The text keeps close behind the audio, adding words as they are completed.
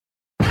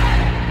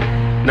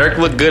Nurk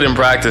looked good in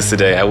practice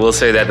today. I will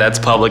say that that's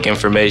public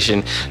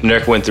information.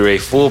 Nurk went through a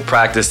full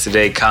practice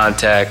today,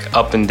 contact,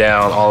 up and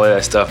down, all of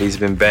that stuff. He's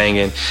been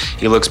banging.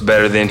 He looks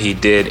better than he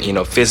did,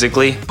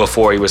 physically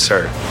before he was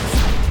hurt.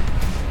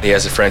 He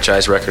has a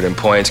franchise record in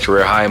points,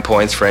 career high in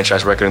points,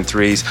 franchise record in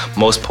threes,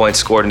 most points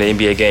scored in an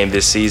NBA game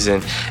this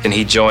season, and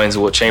he joins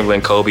Wilt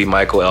Chamberlain, Kobe,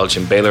 Michael,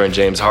 Elgin Baylor, and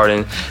James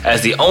Harden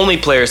as the only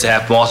players to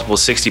have multiple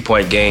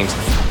 60-point games.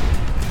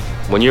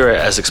 When you're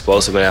as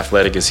explosive and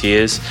athletic as he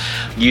is,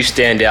 you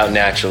stand out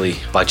naturally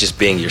by just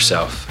being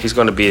yourself. He's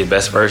going to be the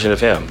best version of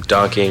him,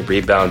 dunking,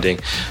 rebounding,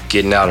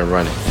 getting out and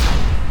running.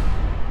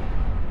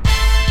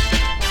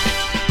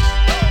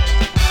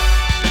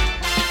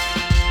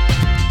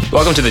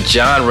 Welcome to the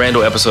John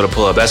Randle episode of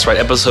Pull Up. That's right,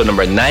 episode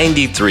number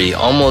 93,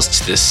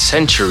 almost to the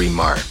century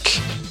mark.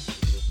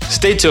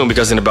 Stay tuned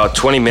because in about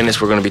 20 minutes,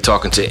 we're going to be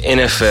talking to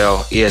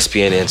NFL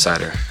ESPN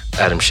insider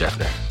Adam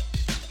Schefter.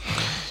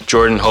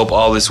 Jordan, hope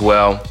all is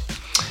well.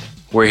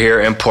 We're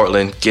here in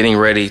Portland getting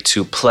ready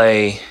to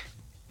play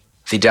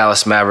the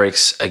Dallas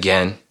Mavericks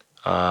again.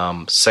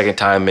 Second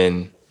time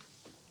in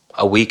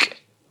a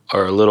week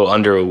or a little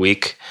under a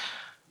week.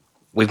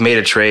 We've made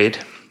a trade.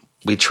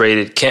 We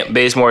traded Kent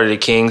Bazemore to the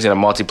Kings in a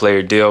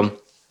multiplayer deal.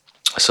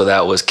 So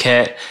that was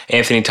Kent,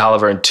 Anthony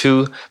Tolliver, and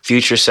 2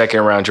 future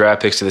second-round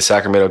draft picks to the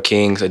Sacramento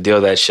Kings, a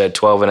deal that shed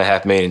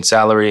 $12.5 million in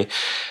salary.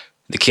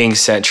 The Kings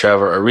sent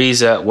Trevor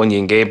Ariza,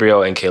 Wenyen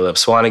Gabriel, and Caleb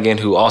Swanigan,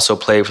 who also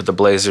played for the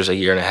Blazers a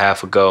year and a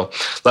half ago.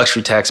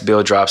 Luxury tax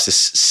bill drops to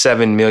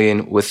 $7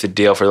 million with the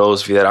deal. For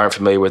those of you that aren't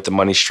familiar with the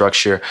money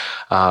structure,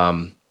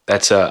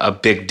 that's a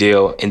big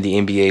deal in the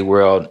NBA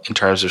world in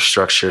terms of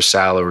structure,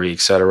 salary,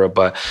 etc.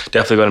 But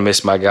definitely going to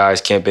miss my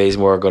guys. Kent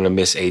Bazemore, going to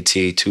miss AT.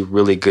 2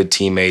 really good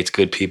teammates,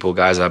 good people,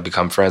 guys I've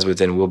become friends with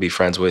and will be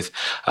friends with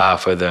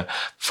for the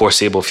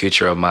foreseeable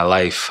future of my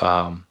life.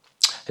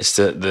 It's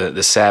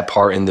the sad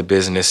part in the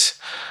business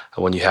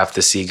when you have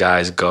to see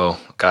guys go.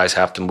 Guys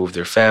have to move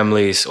their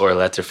families or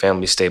let their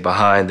families stay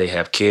behind. They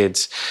have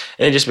kids.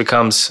 And it just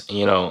becomes,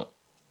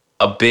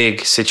 a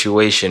big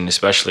situation,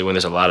 especially when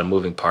there's a lot of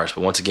moving parts.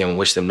 But once again, we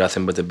wish them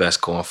nothing but the best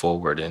going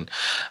forward. And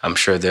I'm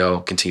sure they'll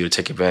continue to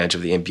take advantage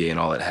of the NBA and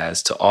all it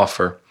has to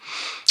offer.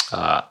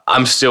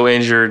 I'm still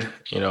injured,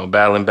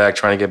 battling back,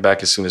 trying to get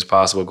back as soon as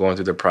possible, going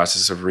through the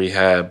process of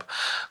rehab,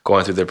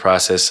 going through the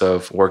process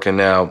of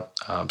working out,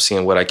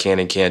 seeing what I can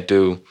and can't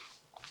do,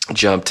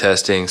 jump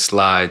testing,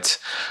 slides,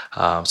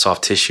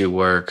 soft tissue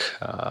work,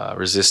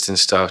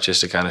 resistance stuff,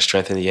 just to kind of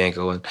strengthen the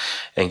ankle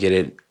and get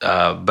it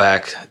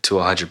back to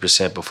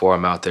 100% before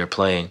I'm out there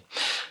playing.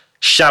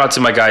 Shout out to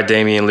my guy,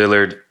 Damian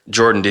Lillard.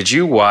 Jordan, did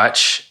you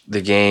watch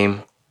the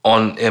game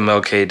on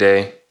MLK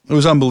Day? It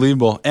was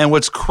unbelievable. And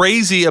what's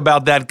crazy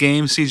about that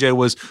game, CJ,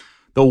 was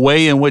the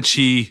way in which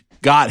he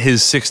got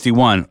his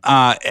 61.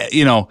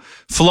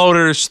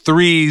 Floaters,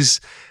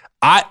 threes.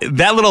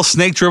 That little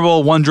snake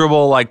dribble, one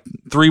dribble, like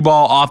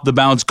 3-ball off the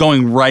bounce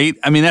going right.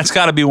 I mean, that's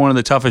got to be one of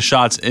the toughest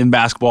shots in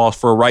basketball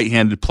for a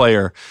right-handed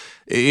player.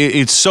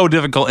 It's so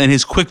difficult. And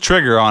his quick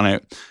trigger on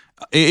it.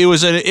 It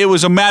was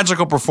a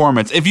magical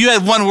performance. If you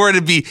had one word,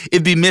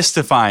 it'd be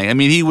mystifying. I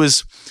mean, it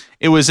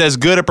was as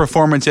good a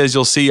performance as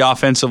you'll see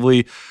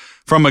offensively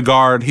from a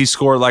guard. He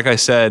scored, like I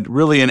said,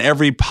 really in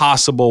every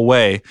possible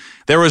way.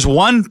 There was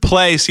one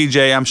play,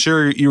 CJ, I'm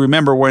sure you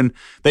remember, when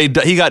he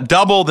got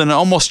doubled and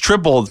almost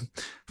tripled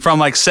from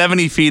like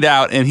 70 feet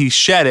out, and he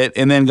shed it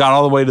and then got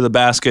all the way to the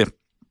basket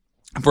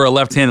for a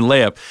left-handed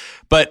layup.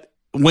 But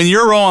when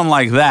you're rolling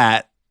like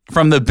that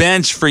from the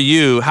bench for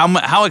you,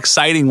 how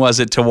exciting was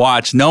it to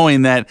watch,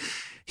 knowing that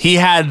he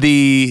had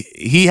the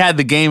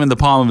game in the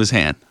palm of his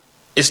hand?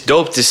 It's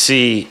dope to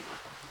see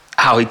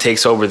how he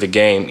takes over the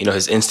game.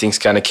 His instincts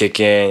kind of kick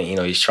in.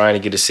 He's trying to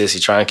get assists.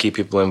 He's trying to keep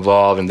people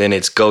involved. And then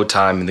it's go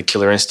time, and the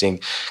killer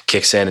instinct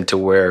kicks in into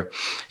where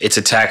it's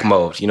attack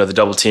mode. The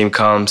double team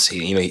comes.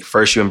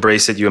 First you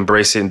embrace it,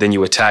 and then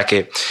you attack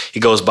it. He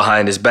goes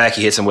behind his back.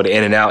 He hits him with an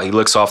in and out. He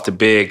looks off the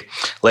big,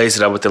 lays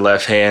it up with the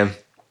left hand.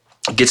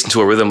 Gets into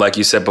a rhythm, like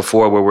you said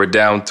before, where we're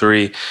down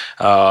 3,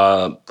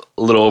 a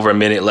little over a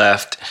minute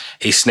left.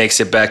 He snakes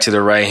it back to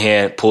the right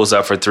hand, pulls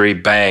up for 3,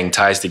 bang,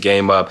 ties the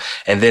game up.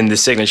 And then the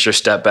signature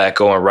step back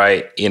going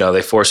right.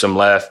 They force him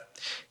left.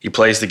 He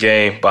plays the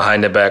game,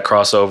 behind the back,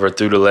 crossover,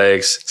 through the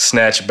legs,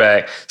 snatch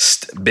back,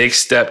 big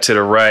step to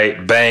the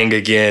right, bang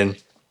again.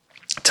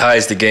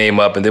 Ties the game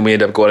up, and then we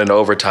end up going into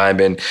overtime.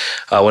 And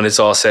when it's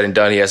all said and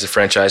done, he has a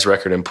franchise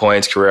record in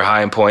points, career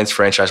high in points,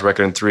 franchise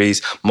record in threes,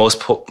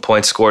 most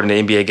points scored in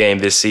an NBA game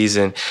this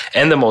season,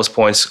 and the most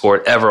points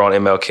scored ever on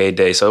MLK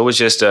Day. So it was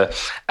just an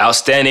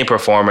outstanding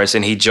performance,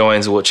 and he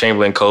joins Wilt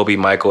Chamberlain, Kobe,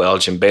 Michael,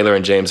 Elgin Baylor,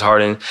 and James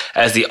Harden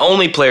as the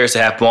only players to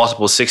have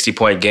multiple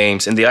 60-point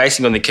games. And the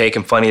icing on the cake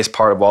and funniest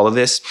part of all of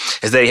this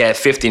is that he had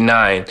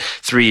 59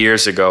 3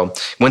 years ago,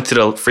 went to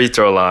the free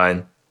throw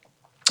line,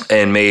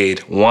 and made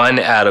 1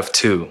 out of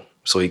 2.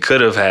 So he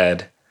could have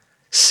had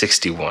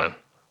 61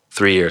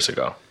 3 years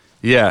ago.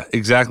 Yeah,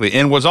 exactly.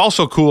 And what's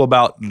also cool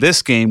about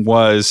this game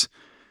was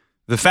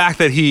the fact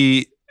that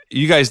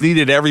you guys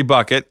needed every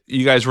bucket.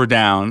 You guys were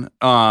down.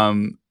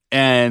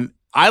 And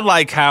I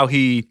like how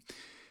he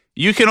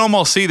you can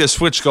almost see the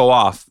switch go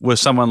off with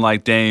someone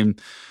like Dame,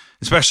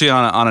 especially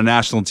on a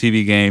national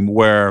TV game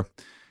where,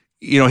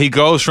 he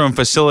goes from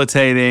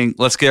facilitating,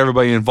 let's get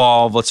everybody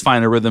involved, let's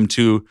find a rhythm,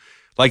 to,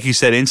 like you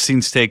said,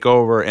 instincts take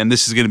over, and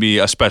this is going to be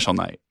a special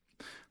night.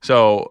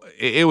 So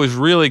it was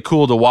really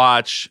cool to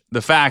watch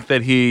the fact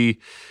that he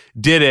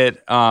did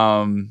it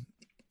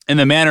in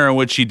the manner in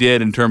which he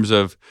did, in terms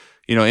of,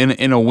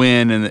 in a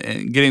win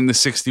and getting the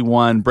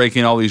 61,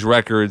 breaking all these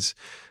records.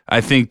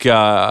 I think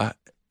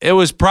it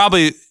was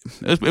probably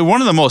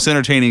one of the most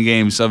entertaining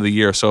games of the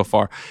year so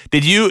far.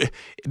 Did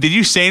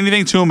you say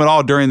anything to him at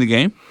all during the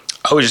game?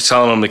 I was just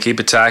telling him to keep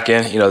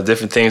attacking.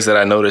 Different things that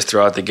I noticed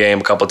throughout the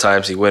game. A couple of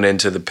times he went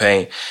into the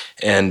paint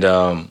and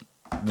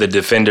the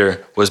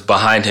defender was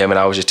behind him, and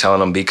I was just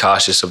telling him, be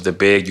cautious of the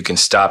big. You can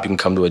stop. You can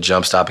come to a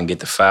jump stop and get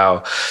the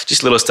foul.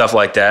 Just little stuff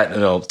like that.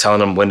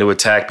 Telling him when to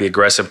attack, be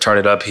aggressive, turn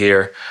it up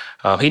here.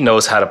 He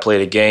knows how to play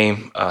the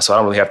game, so I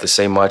don't really have to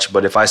say much.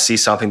 But if I see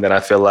something that I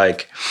feel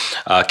like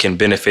can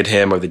benefit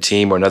him or the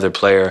team or another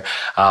player,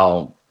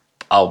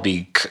 I'll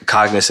be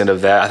cognizant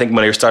of that. I think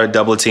when they started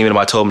double teaming him,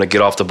 I told him to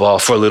get off the ball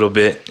for a little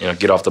bit.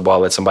 Get off the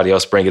ball, let somebody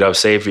else bring it up,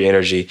 save your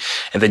energy,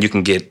 and then you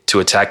can get to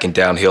attacking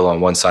downhill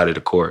on one side of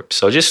the court.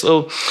 So just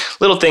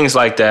little things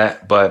like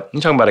that. But you're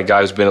talking about a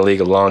guy who's been in the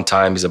league a long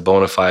time. He's a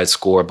bona fide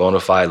scorer,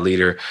 bona fide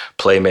leader,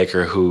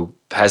 playmaker who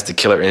has the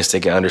killer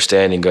instinct and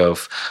understanding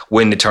of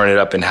when to turn it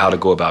up and how to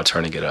go about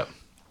turning it up.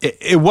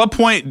 At what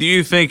point do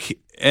you think he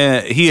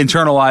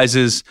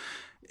internalizes,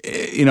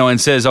 and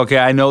says, okay,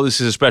 I know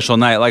this is a special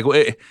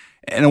night?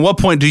 And at what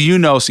point do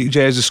CJ,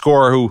 as a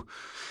scorer who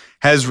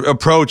has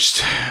approached,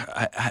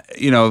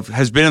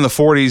 has been in the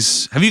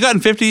 40s? Have you gotten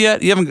 50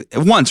 yet? You haven't,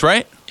 once,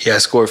 right? Yeah, I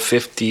scored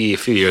 50 a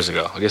few years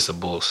ago against the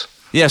Bulls.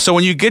 Yeah, so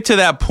when you get to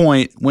that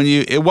point,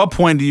 at what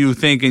point do you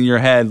think in your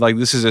head,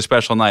 this is a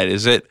special night?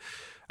 Is it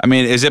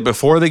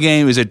before the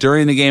game? Is it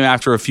during the game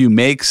after a few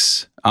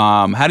makes?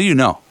 How do you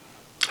know?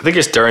 I think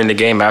it's during the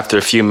game. After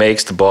a few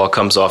makes, the ball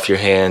comes off your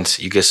hands.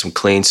 You get some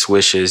clean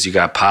swishes. You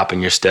got pop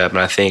in your step. And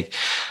I think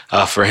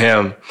for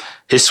him,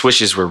 his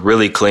swishes were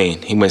really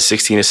clean. He went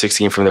 16 to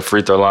 16 from the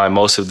free throw line.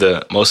 Most of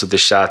the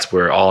shots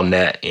were all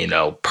net,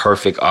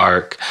 perfect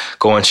arc,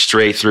 going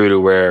straight through to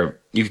where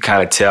you could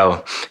kind of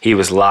tell he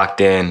was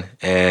locked in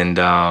and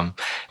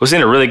was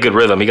in a really good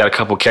rhythm. He got a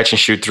couple catch and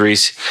shoot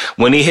threes.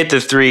 When he hit the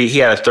three, he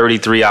had a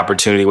 33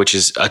 opportunity, which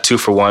is a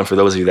 2-for-1 for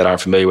those of you that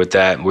aren't familiar with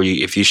that, where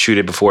if you shoot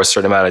it before a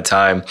certain amount of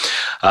time,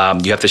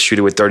 you have to shoot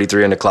it with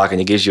 33 on the clock, and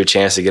it gives you a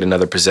chance to get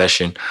another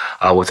possession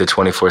with a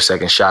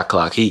 24-second shot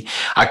clock.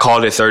 I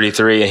called it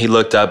 33, and he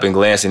looked up and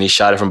glanced, and he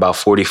shot it from about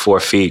 44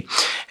 feet.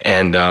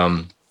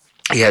 And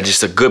he had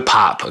just a good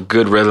pop, a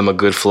good rhythm, a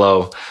good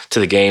flow to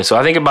the game. So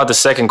I think about the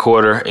second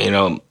quarter,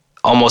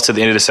 almost to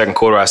the end of the second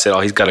quarter, I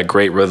said, he's got a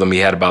great rhythm. He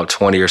had about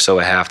 20 or so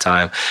at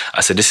halftime.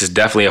 I said, this is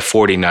definitely a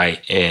 40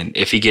 night. And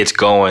if he gets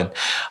going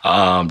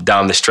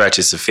down the stretch,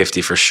 it's a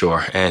 50 for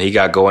sure. And he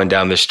got going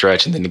down the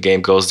stretch, and then the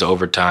game goes to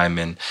overtime,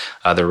 and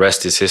the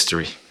rest is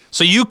history.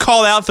 So you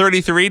called out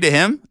 33 to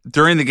him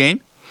during the game?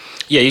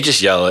 Yeah, you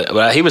just yell it.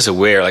 But he was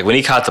aware. When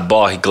he caught the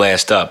ball, he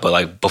glanced up.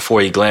 But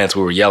before he glanced,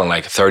 we were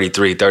yelling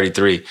 33,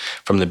 33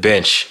 from the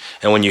bench.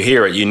 And when you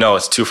hear it,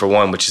 it's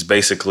 2-for-1, which is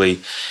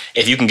basically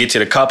if you can get to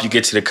the cup, you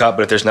get to the cup.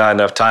 But if there's not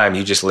enough time,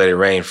 you just let it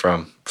rain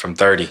from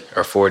 30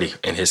 or 40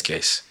 in his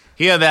case.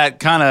 He had that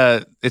kind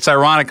of, it's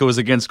ironic it was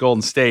against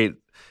Golden State,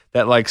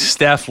 that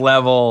Steph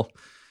level,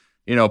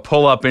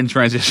 pull up in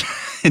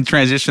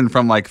transition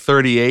from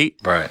 38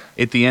 right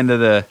at the end of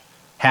the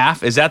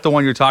half. Is that the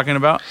one you're talking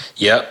about?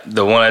 Yep,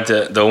 the one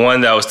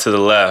that was to the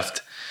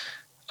left.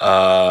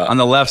 On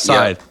the left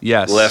side,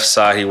 yeah, yes. Left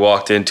side, he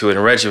walked into it,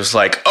 and Reggie was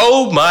like,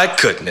 "Oh my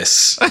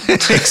goodness!"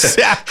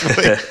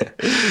 Exactly.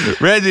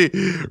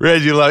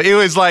 Reggie loved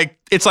it.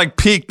 It's like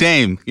peak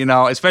Dame,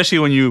 especially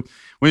when you're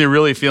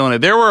really feeling it.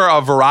 There were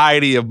a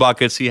variety of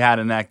buckets he had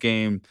in that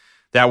game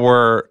that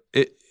were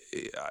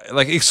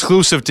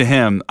exclusive to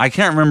him. I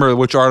can't remember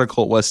which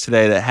article it was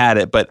today that had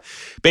it, but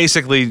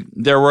basically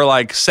there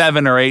were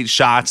 7 or 8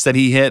 shots that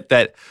he hit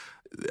that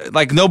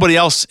nobody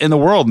else in the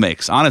world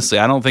makes. Honestly,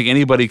 I don't think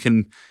anybody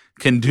can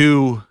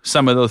do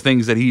some of those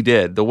things that he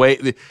did.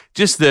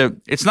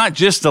 It's not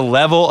just the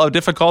level of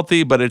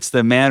difficulty, but it's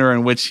the manner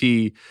in which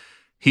he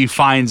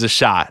finds a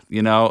shot.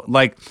 He went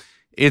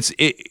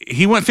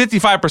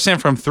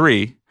 55% from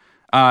 3.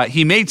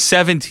 He made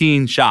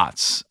 17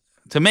 shots.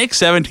 To make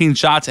 17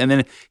 shots and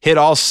then hit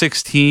all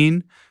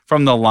 16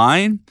 from the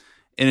line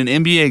in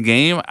an NBA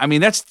game,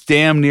 that's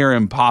damn near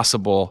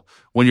impossible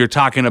when you're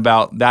talking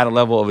about that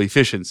level of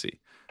efficiency.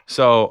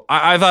 So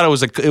I thought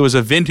it was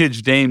a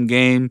vintage Dame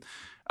game.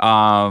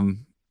 I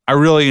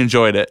really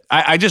enjoyed it.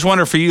 I just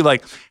wonder for you,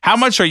 how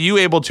much are you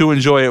able to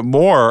enjoy it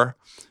more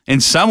in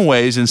some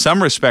ways, in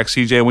some respects,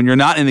 CJ, when you're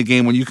not in the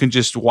game, when you can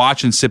just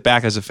watch and sit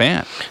back as a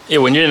fan? Yeah,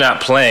 when you're not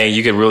playing,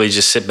 you can really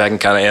just sit back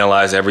and kind of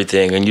analyze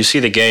everything. And you see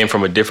the game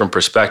from a different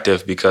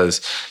perspective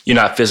because you're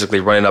not physically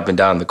running up and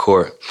down the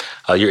court.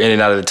 You're in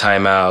and out of the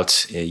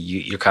timeouts.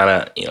 You're kind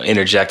of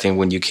interjecting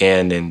when you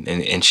can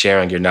and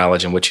sharing your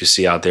knowledge and what you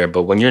see out there.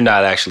 But when you're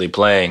not actually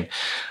playing,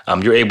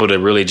 you're able to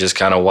really just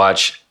kind of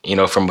watch,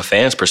 from a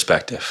fan's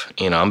perspective.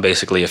 I'm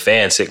basically a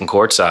fan sitting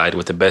courtside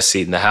with the best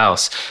seat in the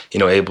house,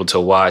 able to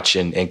watch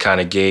and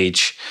kind of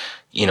gauge,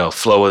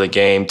 flow of the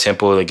game,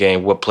 tempo of the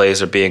game, what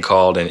plays are being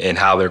called and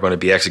how they're going to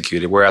be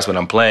executed. Whereas when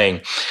I'm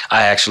playing,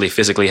 I actually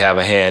physically have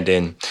a hand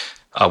in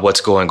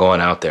what's going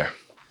on out there.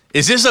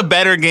 Is this a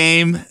better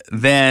game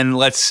than,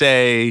 let's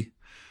say,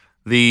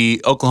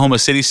 the Oklahoma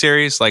City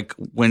series? Like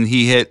when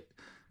he hit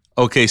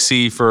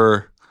OKC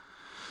for,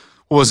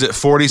 what was it,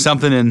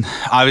 40-something, and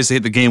obviously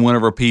hit the game winner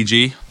over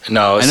PG?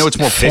 No, I know it's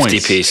more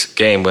 50-piece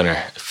game winner.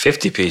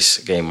 50-piece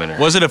game winner.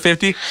 Was it a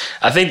 50?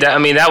 I think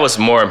that was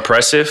more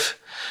impressive.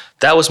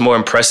 That was more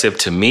impressive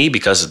to me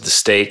because of the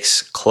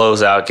stakes.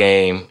 Closeout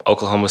game,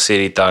 Oklahoma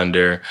City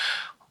Thunder.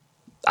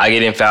 I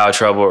get in foul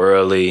trouble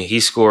early. He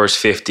scores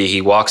 50.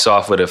 He walks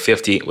off with a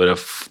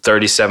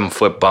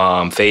 37-foot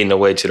bomb, fading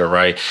away to the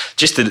right.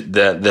 Just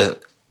the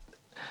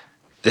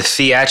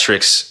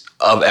theatrics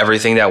of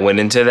everything that went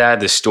into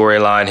that, the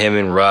storyline, him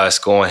and Russ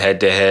going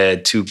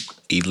head-to-head, two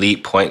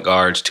elite point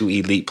guards, two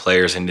elite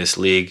players in this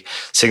league,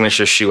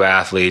 signature shoe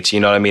athletes, you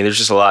know what I mean? There's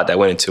just a lot that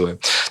went into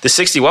it. The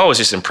 61 was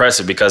just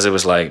impressive because it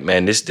was like,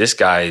 man, this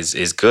guy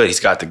is good. He's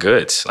got the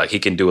goods. Like, he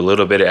can do a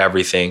little bit of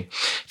everything,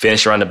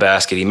 finish around the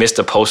basket. He missed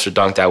a poster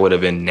dunk that would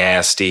have been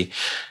nasty.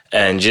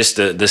 And just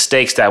the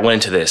stakes that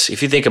went into this.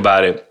 If you think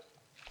about it,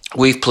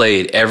 we've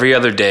played every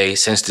other day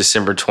since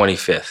December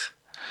 25th.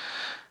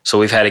 So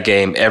we've had a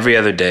game every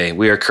other day.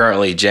 We are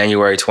currently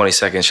January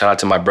 22nd. Shout out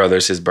to my brother.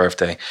 It's his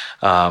birthday.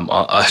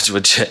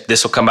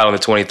 This will come out on the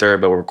 23rd,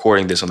 but we're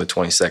recording this on the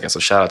 22nd. So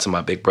shout out to my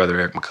big brother,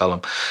 Eric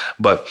McCullum.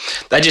 But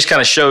that just kind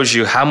of shows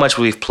you how much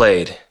we've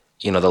played,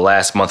 the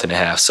last month and a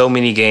half. So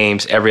many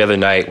games every other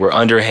night. We're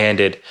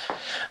underhanded.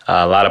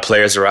 A lot of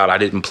players are out. I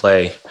didn't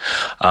play.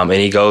 And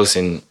he goes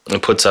and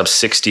puts up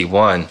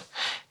 61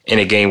 in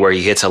a game where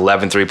he hits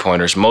 11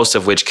 three-pointers, most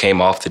of which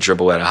came off the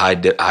dribble at a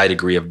high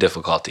degree of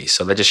difficulty.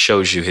 So that just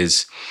shows you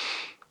his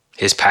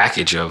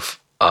package of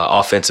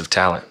offensive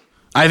talent.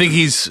 I think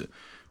he's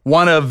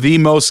one of the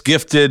most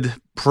gifted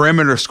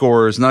perimeter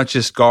scorers, not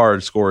just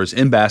guard scorers,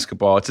 in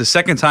basketball. It's the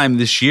second time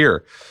this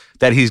year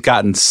that he's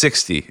gotten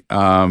 60.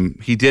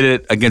 He did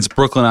it against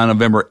Brooklyn on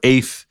November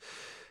 8th.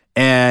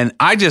 And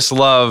I just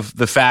love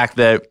the fact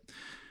that,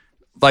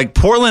 like,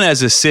 Portland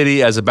as a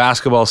city, as a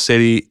basketball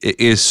city,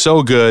 is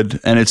so good,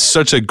 and it's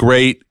such a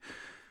great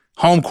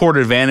home court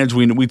advantage.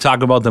 We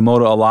talk about the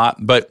Moda a lot,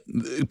 but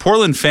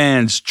Portland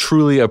fans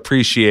truly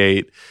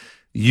appreciate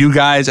you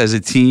guys as a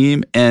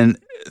team, and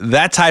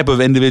that type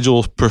of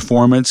individual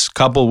performance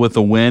coupled with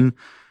a win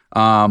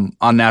on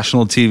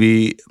national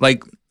TV,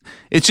 like,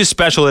 it's just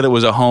special that it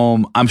was at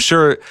home. I'm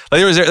sure,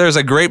 like, there's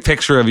a great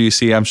picture of you,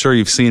 see. I'm sure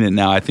you've seen it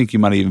now. I think you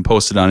might have even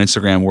posted on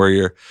Instagram where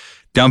you're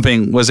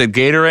dumping, was it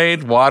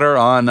Gatorade, water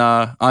on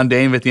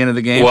Dame at the end of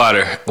the game?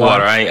 Water.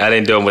 I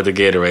didn't do them with the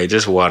Gatorade,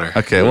 just water.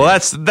 Okay, well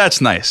that's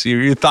nice.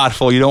 You're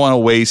thoughtful. You don't want to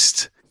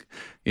waste,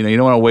 you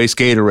don't want to waste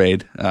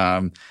Gatorade.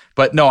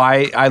 But no,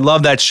 I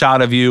love that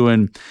shot of you.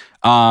 And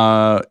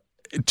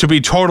to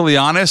be totally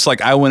honest,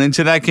 like, I went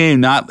into that game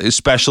not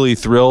especially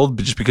thrilled,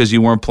 but just because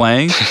you weren't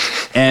playing.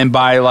 And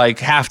by like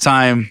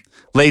halftime,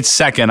 late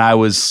second, I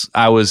was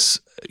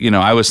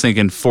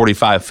thinking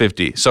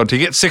 45-50. So to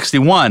get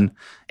 61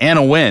 and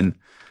a win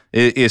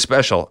is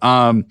special.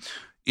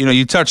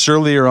 You touched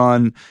earlier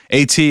on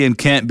AT and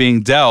Kent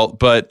being dealt,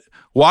 but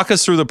walk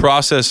us through the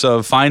process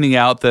of finding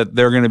out that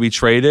they're going to be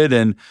traded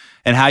and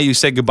how you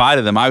say goodbye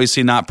to them.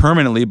 Obviously not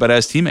permanently, but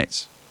as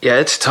teammates. Yeah,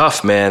 it's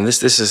tough, man.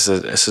 This is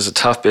a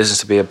tough business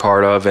to be a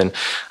part of, and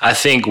I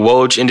think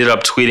Woj ended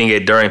up tweeting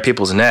it during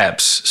people's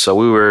naps. So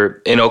we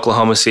were in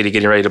Oklahoma City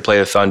getting ready to play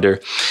the Thunder,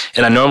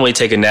 and I normally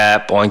take a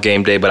nap on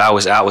game day, but I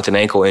was out with an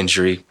ankle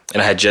injury,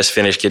 and I had just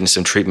finished getting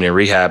some treatment and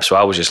rehab, so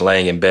I was just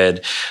laying in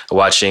bed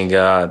watching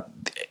Aaron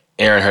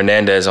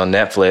Hernandez on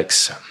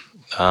Netflix,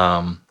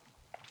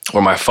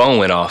 where my phone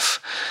went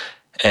off,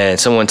 and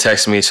someone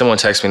texted me,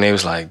 and they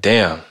was like,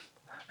 "Damn,"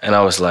 and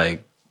I was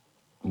like,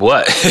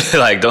 what?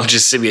 Like, don't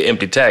just send me an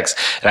empty text.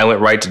 And I went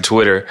right to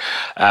Twitter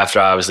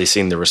after I obviously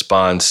seen the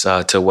response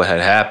to what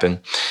had happened.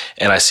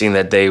 And I seen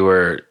that they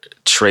were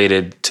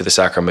traded to the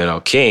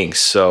Sacramento Kings.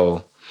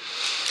 So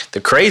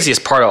the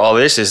craziest part of all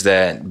this is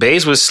that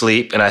Baze was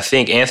asleep, and I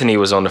think Anthony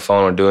was on the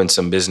phone or doing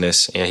some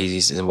business.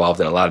 He's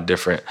involved in a lot of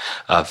different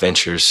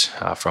ventures,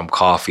 from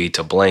coffee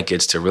to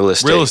blankets to real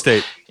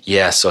estate.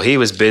 Yeah, so he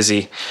was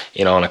busy,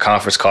 on a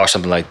conference call or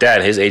something like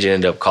that. His agent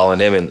ended up calling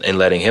him and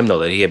letting him know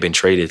that he had been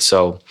traded.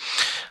 So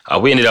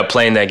we ended up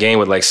playing that game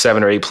with like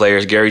 7 or 8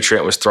 players. Gary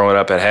Trent was throwing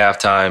up at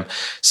halftime.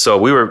 So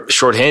we were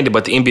shorthanded,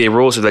 but the NBA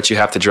rules are that you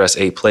have to dress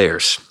 8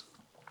 players.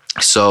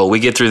 So we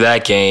get through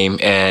that game,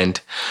 and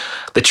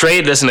the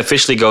trade doesn't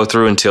officially go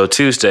through until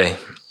Tuesday.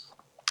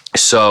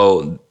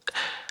 So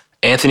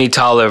Anthony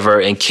Tolliver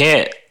and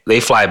Kent, they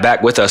fly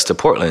back with us to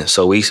Portland.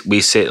 So we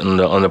sit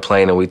on the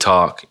plane and we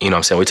talk,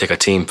 we take a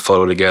team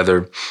photo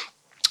together.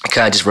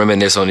 kind of just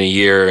reminisce on the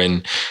year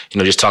and,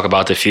 just talk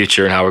about the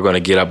future and how we're going to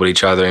get up with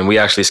each other. And we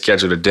actually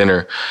scheduled a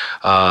dinner.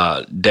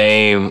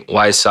 Dame,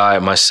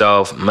 Whiteside,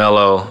 myself,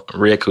 Melo,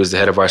 Rick, who's the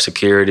head of our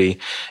security,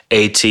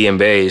 AT, and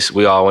Baze,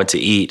 we all went to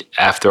eat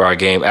after our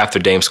game, after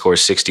Dame scored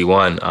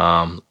 61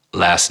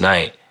 last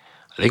night.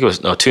 I think it was,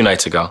 2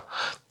 nights ago.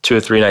 2 or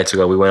 3 nights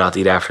ago, we went out to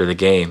eat after the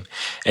game.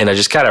 And I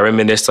just kind of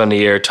reminisced on the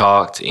year,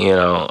 talked,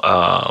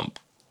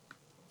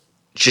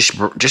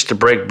 just to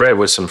break bread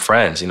with some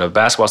friends.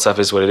 Basketball stuff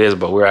is what it is,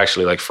 but we're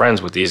actually like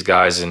friends with these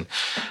guys and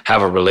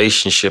have a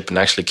relationship and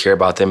actually care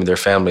about them and their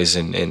families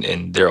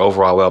and their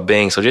overall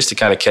well-being. So just to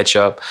kind of catch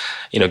up,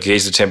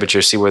 gauge the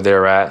temperature, see where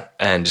they're at,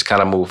 and just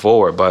kind of move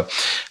forward. But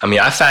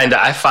I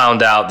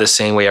found out the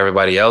same way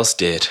everybody else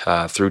did,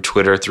 through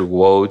Twitter, through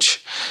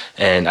Woj.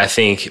 And I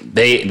think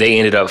they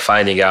ended up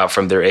finding out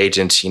from their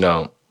agents,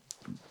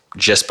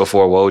 just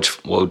before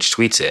Woj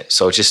tweets it.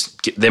 So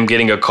just them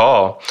getting a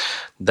call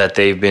that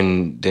they've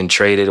been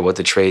traded, what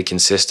the trade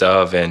consists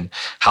of, and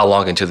how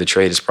long until the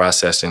trade is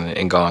processed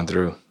and gone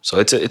through. So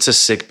it's a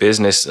sick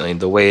business.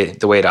 The way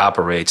it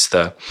operates.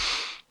 The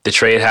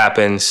trade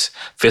happens,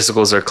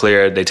 physicals are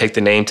cleared, they take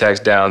the name tags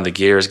down, the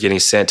gear is getting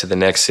sent to the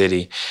next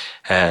city,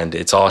 and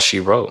it's all she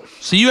wrote.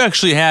 So you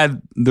actually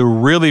had the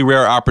really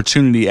rare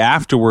opportunity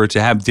afterward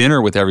to have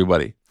dinner with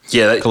everybody.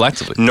 Yeah,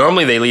 collectively.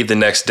 Normally they leave the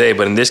next day,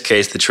 but in this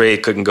case, the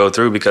trade couldn't go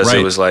through because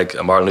it was like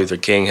a Martin Luther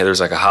King. There was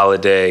like a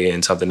holiday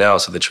and something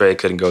else, so the trade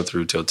couldn't go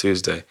through till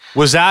Tuesday.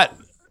 Was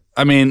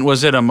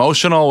it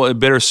emotional,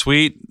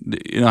 bittersweet?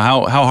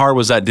 How hard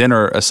was that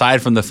dinner?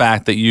 Aside from the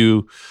fact that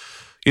you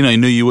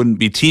knew you wouldn't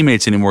be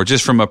teammates anymore,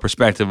 just from a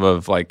perspective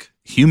of like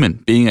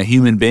being a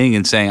human being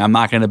and saying, I'm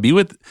not going to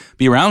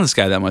be around this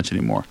guy that much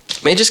anymore.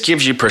 It just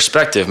gives you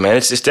perspective, man.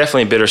 It's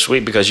definitely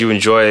bittersweet because you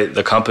enjoy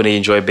the company,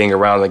 enjoy being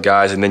around the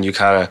guys, and then you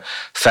kind of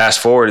fast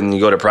forward and you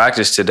go to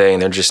practice today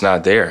and they're just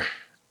not there.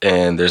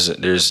 And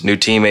there's new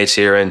teammates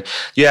here, and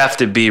you have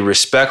to be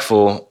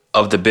respectful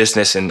of the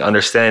business and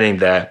understanding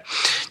that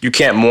you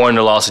can't mourn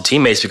the loss of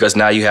teammates because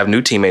now you have new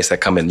teammates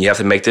that come in. You have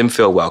to make them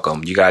feel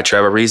welcome. You got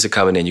Trevor Ariza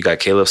coming in. You got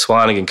Caleb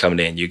Swanigan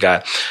coming in. You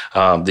got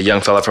the young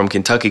fella from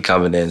Kentucky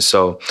coming in.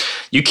 So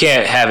you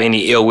can't have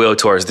any ill will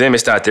towards them.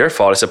 It's not their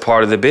fault. It's a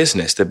part of the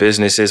business. The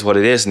business is what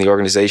it is, and the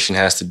organization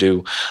has to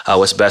do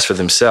what's best for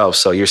themselves.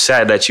 So you're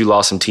sad that you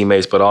lost some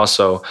teammates, but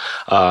also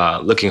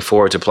looking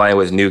forward to playing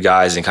with new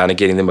guys and kind of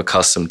getting them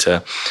accustomed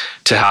to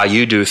how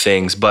you do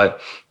things. But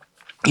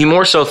you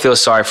more so feel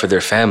sorry for their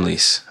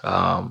families.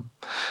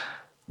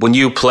 When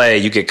you play,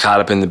 you get caught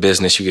up in the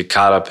business, you get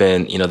caught up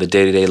in, the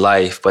day-to-day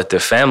life, but their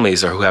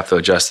families are who have to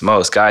adjust the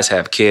most. Guys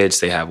have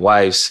kids, they have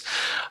wives,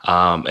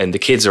 and the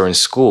kids are in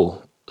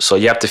school. So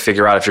you have to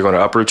figure out if you're going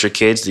to uproot your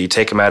kids. Do you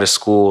take them out of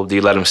school? Do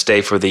you let them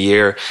stay for the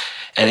year?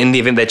 And in the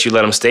event that you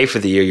let them stay for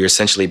the year, you're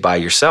essentially by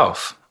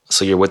yourself.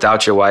 So you're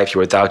without your wife,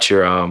 you're without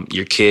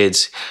your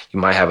kids. You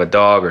might have a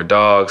dog or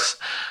dogs.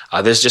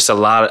 There's just a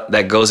lot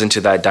that goes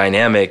into that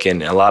dynamic,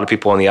 and a lot of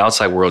people in the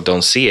outside world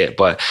don't see it.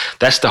 But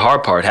that's the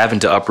hard part, having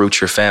to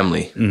uproot your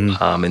family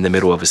in the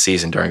middle of a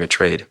season during a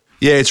trade.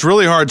 Yeah, it's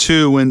really hard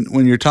too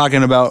when you're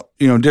talking about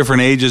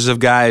different ages of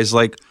guys.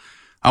 Like,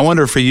 I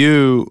wonder for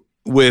you,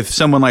 with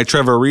someone like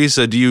Trevor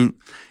Ariza,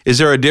 is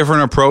there a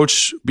different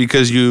approach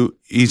because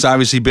he's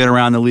obviously been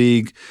around the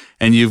league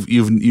and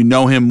you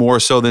know him more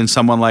so than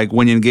someone like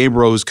Wenyen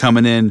Gabriel who's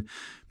coming in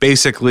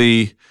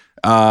basically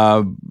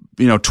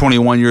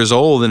 21 years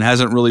old and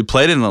hasn't really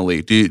played in the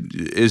league.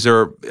 Is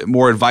there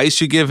more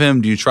advice you give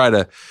him? Do you try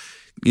to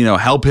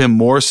help him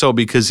more so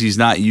because he's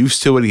not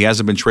used to it? He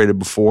hasn't been traded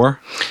before?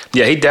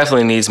 Yeah, he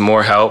definitely needs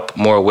more help,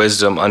 more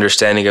wisdom,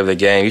 understanding of the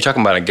game. You're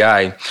talking about a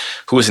guy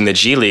who was in the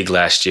G League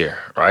last year,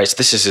 right? So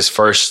this is his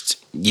first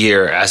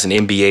year as an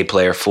NBA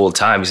player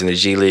full-time. He's in the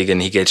G League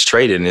and he gets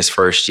traded in his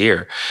first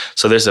year.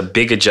 So there's a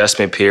big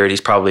adjustment period.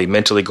 He's probably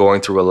mentally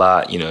going through a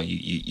lot.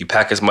 You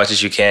pack as much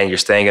as you can. You're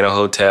staying in a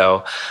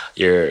hotel.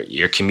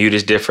 Your commute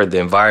is different. The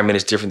environment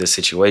is different. The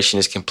situation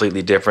is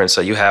completely different. So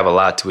you have a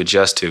lot to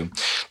adjust to.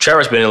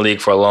 Trevor's been in the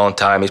league for a long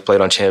time. He's played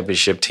on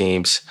championship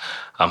teams.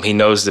 He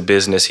knows the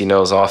business. He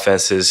knows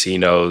offenses. He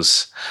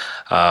knows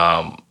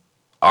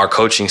our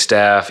coaching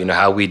staff,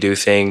 how we do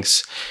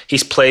things.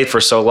 He's played for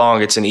so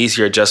long, it's an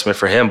easier adjustment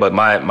for him. But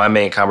my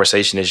main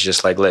conversation is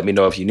just like, let me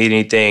know if you need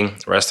anything,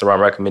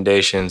 restaurant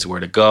recommendations, where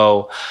to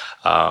go,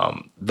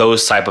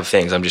 those type of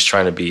things. I'm just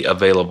trying to be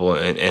available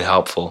and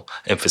helpful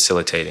and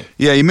facilitating.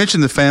 Yeah, you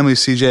mentioned the family,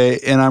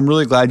 CJ, and I'm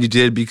really glad you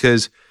did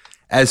because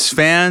as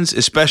fans,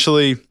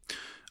 especially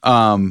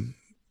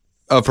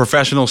of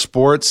professional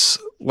sports,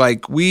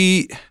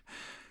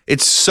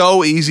 it's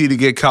so easy to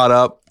get caught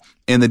up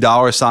in the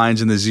dollar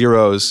signs and the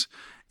zeros,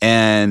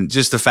 and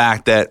just the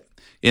fact that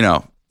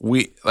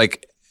we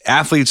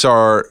athletes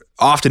are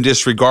often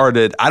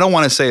disregarded. I don't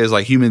want to say as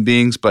like human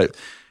beings, but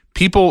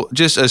people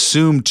just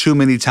assume too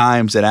many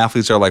times that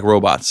athletes are like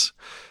robots,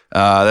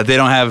 that they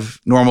don't have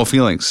normal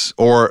feelings,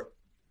 or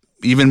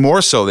even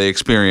more so, they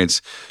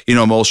experience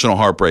emotional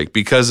heartbreak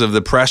because of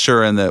the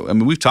pressure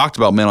and we've talked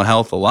about mental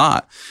health a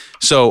lot.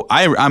 So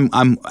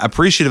I'm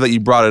appreciative that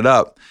you brought it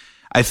up.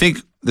 I think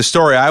the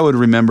story I would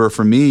remember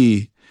for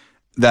me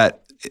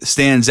that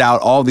stands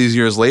out all these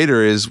years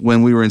later is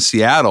when we were in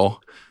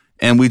Seattle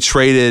and we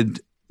traded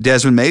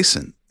Desmond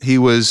Mason. He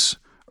was,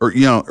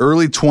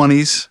 early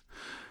 20s,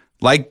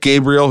 like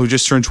Gabriel, who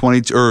just turned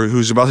 20 or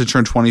who's about to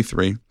turn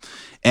 23,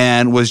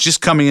 and was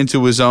just coming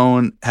into his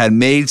own, had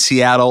made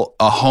Seattle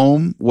a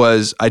home,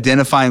 was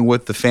identifying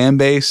with the fan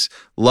base,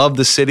 loved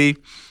the city.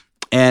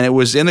 And it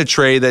was in a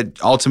trade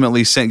that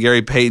ultimately sent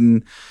Gary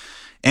Payton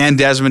and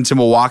Desmond to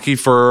Milwaukee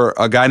for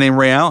a guy named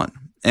Ray Allen.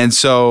 And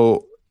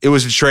so it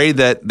was a trade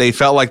that they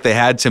felt like they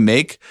had to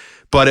make,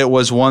 but it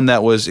was one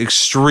that was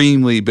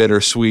extremely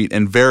bittersweet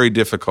and very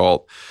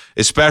difficult,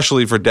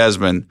 especially for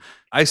Desmond.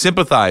 I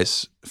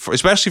sympathize,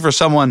 especially for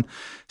someone,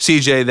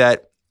 CJ,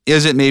 that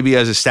isn't maybe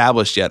as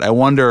established yet. I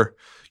wonder,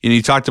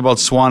 you talked about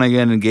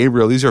Swanigan and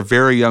Gabriel. These are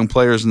very young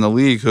players in the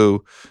league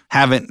who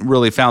haven't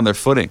really found their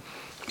footing.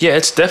 Yeah,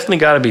 it's definitely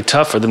got to be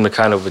tough for them to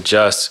kind of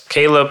adjust.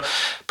 Caleb,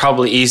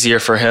 probably easier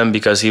for him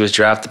because he was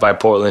drafted by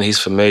Portland. He's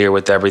familiar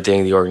with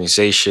everything, the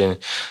organization,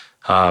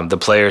 the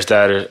players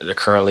that are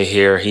currently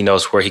here. He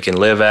knows where he can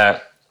live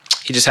at.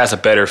 He just has a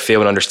better feel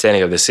and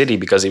understanding of the city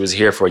because he was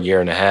here for a year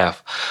and a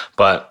half.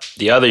 But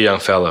the other young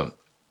fella,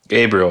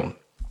 Gabriel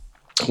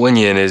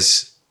Winyan,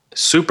 is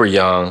super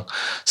young,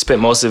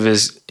 spent most of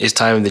his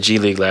time in the G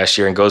League last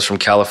year and goes from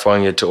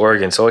California to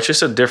Oregon. So it's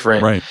just a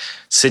different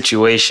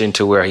situation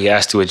to where he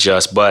has to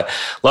adjust. But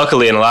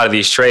luckily, in a lot of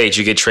these trades,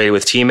 you get traded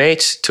with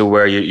teammates to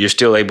where you're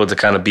still able to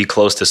kind of be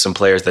close to some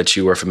players that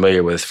you were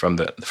familiar with from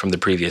the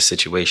previous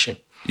situation.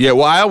 Yeah,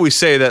 well, I always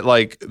say that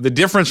like the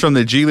difference from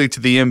the G League to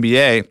the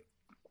NBA,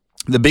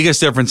 the biggest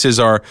differences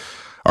are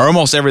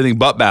almost everything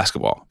but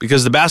basketball,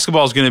 because the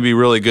basketball is going to be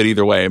really good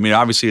either way. I mean,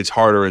 obviously it's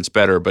harder, it's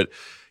better, but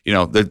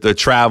the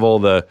travel,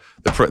 the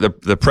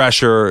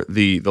pressure,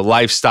 the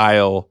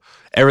lifestyle,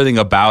 everything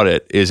about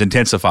it is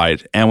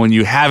intensified. And when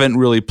you haven't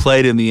really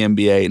played in the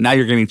NBA, now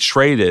you're getting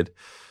traded.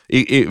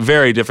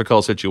 Very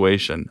difficult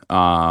situation.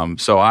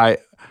 So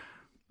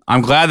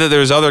I'm glad that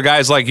there's other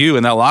guys like you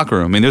in that locker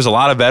room. I mean, there's a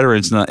lot of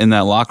veterans in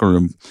that locker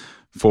room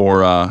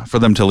for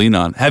them to lean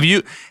on. Have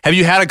you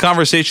had a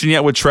conversation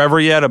yet with Trevor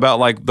yet about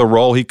like the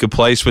role he could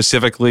play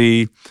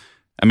specifically?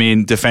 I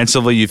mean,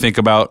 defensively, you think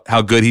about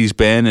how good he's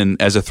been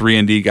and as a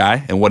 3-and-D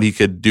guy and what he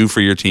could do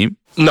for your team?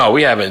 No,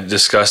 we haven't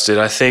discussed it.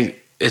 I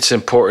think it's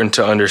important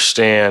to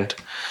understand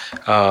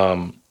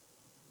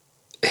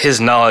his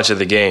knowledge of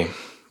the game.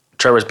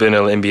 Trevor's been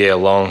in the NBA a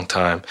long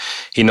time.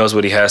 He knows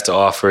what he has to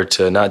offer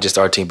to not just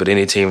our team, but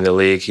any team in the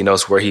league. He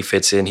knows where he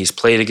fits in. He's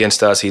played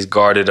against us. He's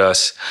guarded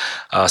us.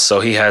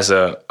 So he has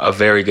a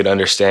very good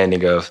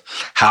understanding of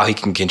how he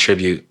can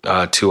contribute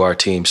to our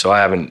team. So I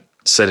haven't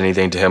said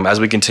anything to him. As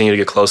we continue to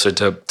get closer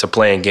to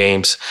playing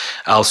games,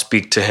 I'll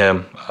speak to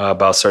him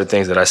about certain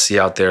things that I see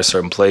out there,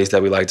 certain plays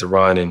that we like to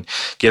run, and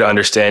get an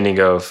understanding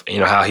of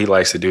how he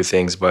likes to do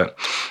things. But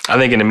I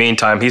think in the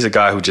meantime, he's a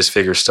guy who just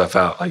figures stuff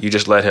out. Like you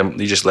just let him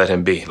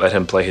be, let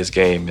him play his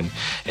game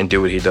and do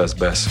what he does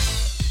best.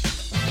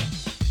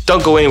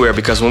 Don't go anywhere,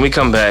 because when we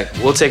come back,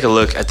 we'll take a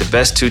look at the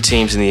best two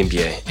teams in the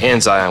NBA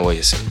and Zion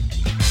Williamson.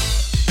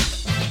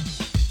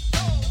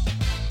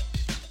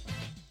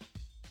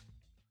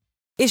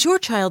 Is your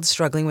child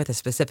struggling with a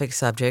specific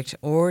subject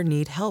or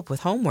need help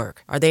with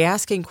homework? Are they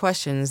asking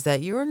questions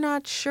that you're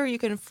not sure you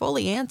can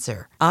fully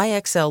answer?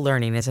 IXL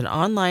Learning is an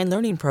online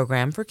learning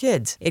program for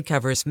kids. It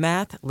covers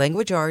math,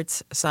 language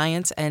arts,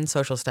 science, and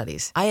social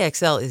studies.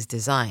 IXL is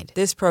designed.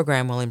 This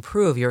program will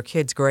improve your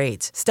kids'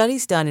 grades.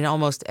 Studies done in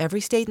almost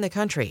every state in the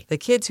country. The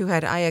kids who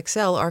had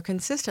IXL are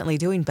consistently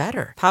doing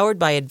better. Powered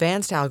by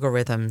advanced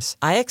algorithms,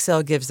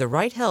 IXL gives the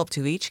right help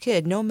to each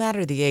kid no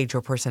matter the age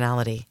or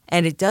personality.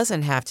 And it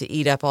doesn't have to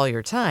eat up all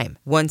your time.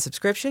 One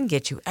subscription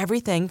gets you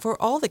everything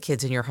for all the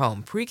kids in your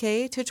home,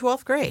 pre-K to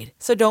 12th grade.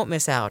 So don't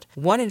miss out.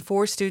 1 in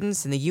 4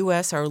 students in the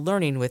U.S. are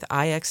learning with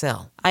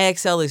IXL.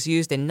 IXL is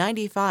used in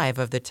 95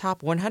 of the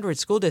top 100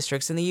 school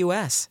districts in the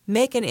U.S.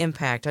 Make an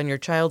impact on your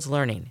child's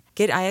learning.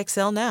 Get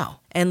IXL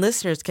now. And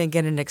listeners can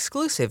get an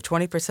exclusive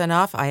 20%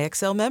 off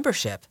IXL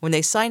membership when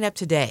they sign up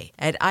today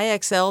at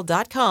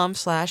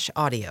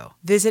IXL.com/audio.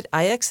 Visit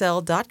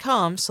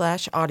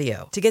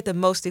IXL.com/audio to get the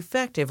most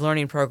effective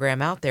learning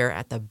program out there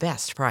at the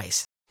best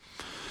price.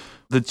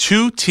 The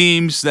two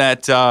teams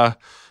that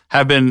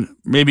have been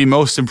maybe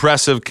most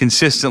impressive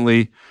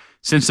consistently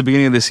since the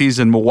beginning of the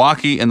season,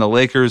 Milwaukee and the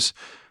Lakers.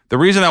 The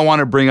reason I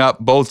want to bring up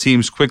both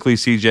teams quickly,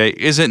 CJ,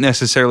 isn't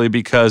necessarily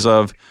because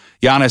of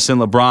Giannis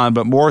and LeBron,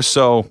 but more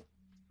so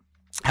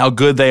how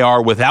good they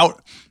are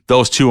without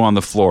those two on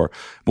the floor.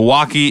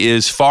 Milwaukee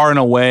is far and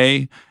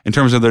away, in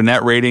terms of their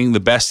net rating, the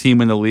best team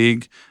in the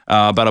league,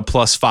 about a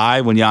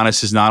 +5 when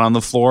Giannis is not on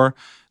the floor.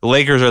 The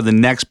Lakers are the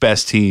next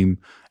best team.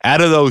 Out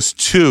of those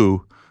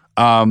two,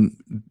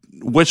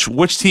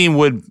 which team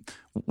would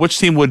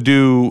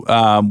do?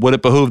 Would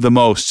it behoove the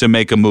most to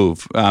make a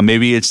move?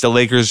 Maybe it's the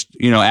Lakers,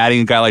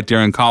 adding a guy like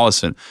Darren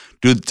Collison.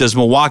 Does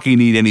Milwaukee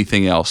need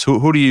anything else?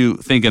 Who do you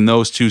think in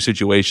those two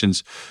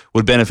situations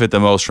would benefit the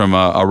most from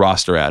a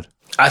roster add?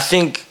 I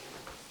think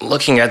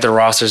looking at the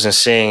rosters and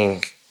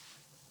seeing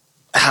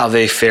how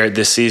they fared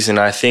this season.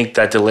 I think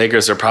that the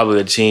Lakers are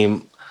probably the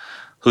team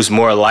who's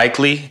more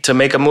likely to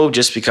make a move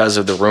just because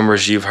of the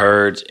rumors you've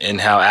heard and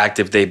how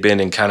active they've been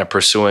in kind of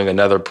pursuing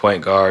another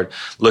point guard,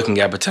 looking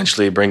at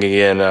potentially bringing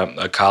in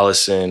a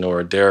Collison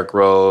or a Derrick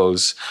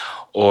Rose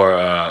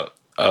or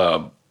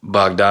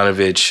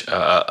Bogdanovich,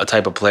 a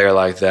type of player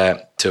like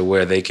that, to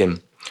where they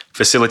can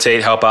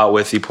facilitate, help out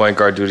with the point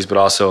guard duties, but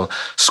also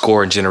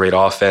score and generate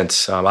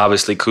offense.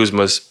 Obviously,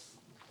 Kuzma's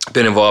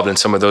been involved in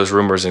some of those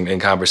rumors and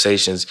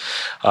conversations,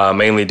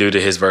 mainly due to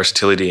his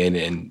versatility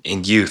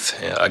in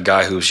youth. A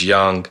guy who's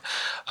young,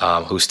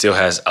 who still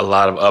has a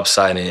lot of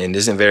upside and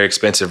isn't very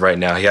expensive right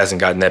now. He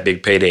hasn't gotten that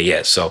big payday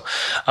yet. So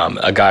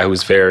a guy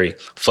who's very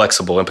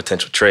flexible in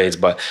potential trades.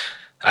 But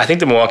I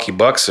think the Milwaukee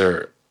Bucks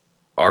are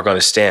going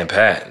to stand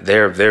pat.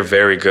 They're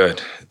very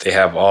good. They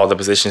have all the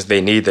positions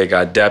they need. They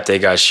got depth, they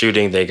got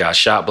shooting, they got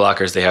shot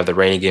blockers, they have the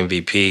reigning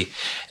MVP,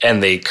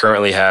 and they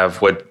currently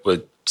have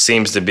what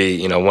seems to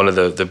be, one of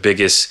the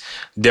biggest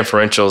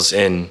differentials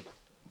in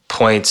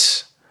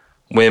points,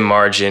 win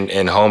margin,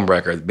 and home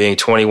record. Being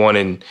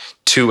 21-2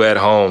 at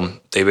home,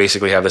 they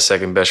basically have the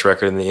second best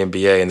record in the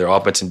NBA, and their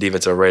offense and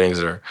defensive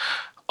ratings are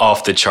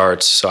off the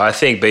charts. So I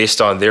think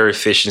based on their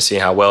efficiency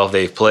and how well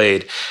they've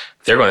played,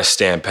 they're going to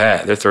stand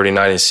pat. They're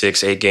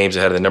 39-6, 8 games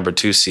ahead of the number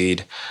 2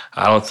 seed.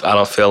 I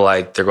don't feel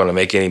like they're going to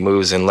make any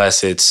moves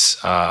unless it's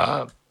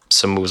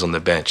some moves on the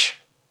bench.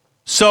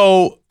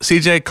 So,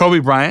 CJ, Kobe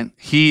Bryant,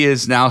 he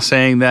is now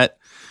saying that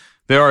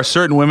there are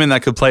certain women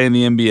that could play in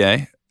the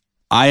NBA.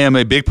 I am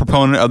a big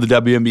proponent of the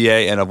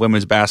WNBA and of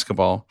women's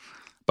basketball,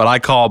 but I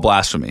call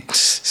blasphemy.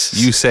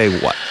 You say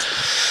what?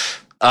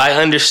 I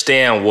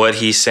understand what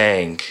he's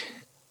saying.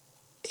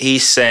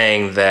 He's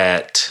saying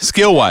that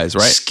skill-wise,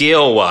 right?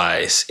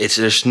 Skill-wise,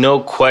 there's no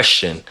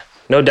question,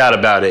 no doubt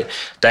about it.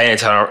 Diana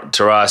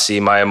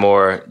Taurasi, Maya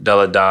Moore,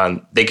 Delle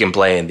Donne, they can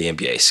play in the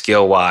NBA.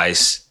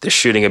 Skill-wise, their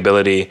shooting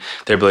ability,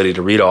 their ability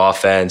to read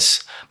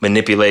offense,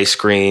 manipulate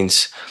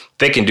screens,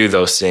 they can do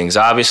those things.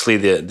 Obviously,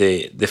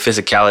 the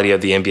physicality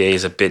of the NBA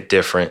is a bit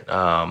different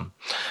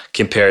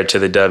compared to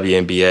the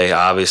WNBA.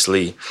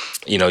 Obviously,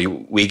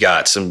 we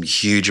got some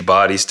huge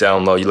bodies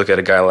down low. You look at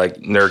a guy like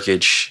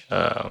Nurkic,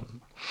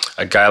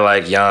 a guy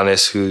like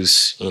Giannis,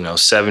 who's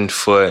 7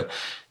 foot,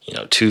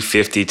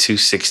 250,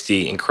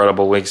 260,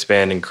 incredible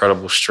wingspan,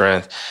 incredible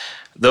strength.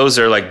 Those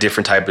are like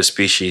different type of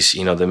species.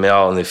 The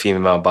male and the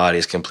female body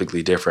is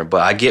completely different.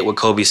 But I get what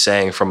Kobe's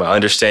saying from an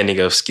understanding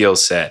of skill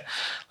set.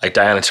 Like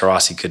Diana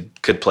Taurasi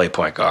could play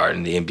point guard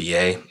in the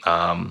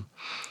NBA.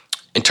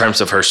 In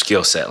terms of her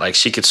skill set, like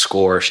she could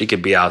score, she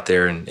could be out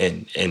there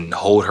and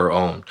hold her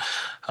own.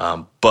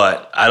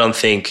 But I don't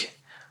think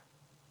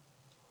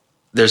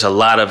there's a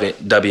lot of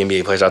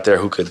WNBA players out there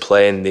who could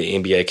play in the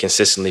NBA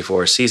consistently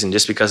for a season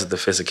just because of the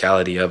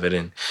physicality of it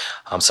and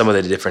some of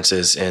the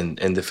differences in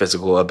the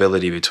physical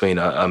ability between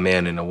a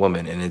man and a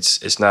woman. And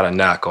it's not a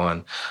knock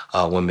on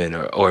women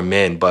or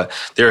men, but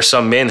there are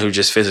some men who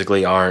just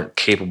physically aren't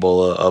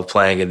capable of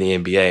playing in the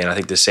NBA. And I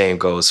think the same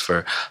goes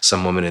for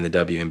some women in the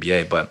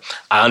WNBA. But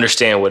I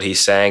understand what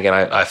he's saying, and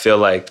I feel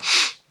like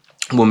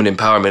women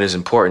empowerment is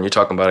important. You're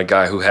talking about a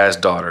guy who has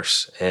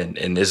daughters and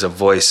is a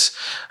voice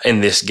in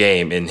this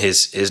game, and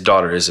his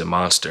daughter is a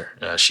monster.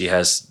 She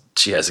has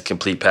a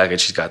complete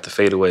package. She's got the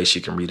fadeaway.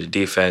 She can read a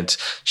defense.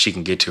 She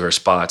can get to her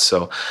spots.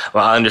 So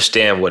I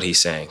understand what he's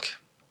saying.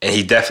 And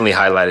he definitely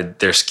highlighted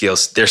their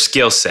skills. Their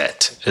skill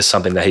set is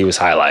something that he was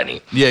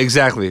highlighting. Yeah,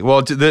 exactly.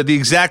 Well, the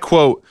exact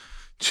quote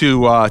to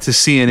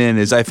CNN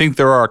is, I think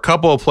there are a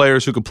couple of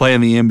players who could play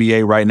in the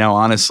NBA right now,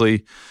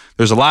 honestly.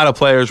 There's a lot of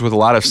players with a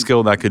lot of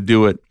skill that could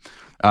do it.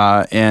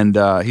 And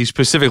he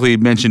specifically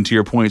mentioned, to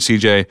your point,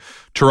 CJ,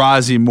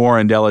 Taurasi, Moore,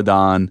 and Delle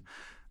Donne.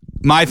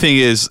 My thing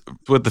is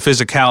with the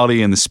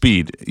physicality and the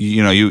speed.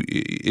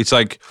 It's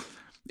like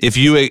if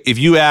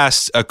you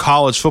asked a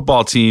college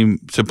football team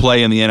to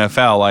play in the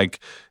NFL, like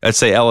let's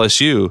say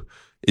LSU,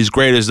 as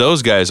great as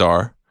those guys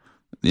are,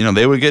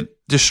 they would get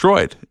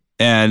destroyed.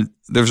 And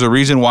there's a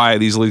reason why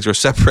these leagues are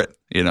separate.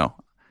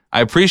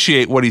 I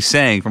appreciate what he's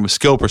saying from a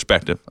skill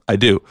perspective. I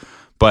do,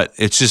 but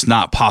it's just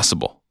not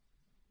possible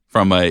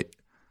from a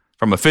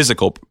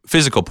physical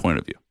point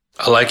of view.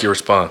 I like your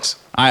response.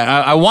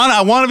 I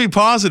want to be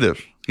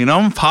positive.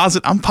 I'm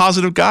a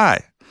positive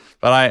guy,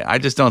 but I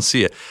just don't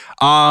see it.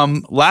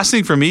 Last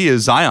thing for me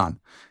is Zion.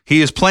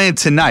 He is playing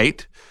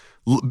tonight.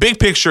 Big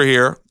picture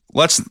here.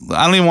 I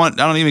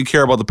don't even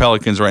care about the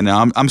Pelicans right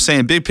now. I'm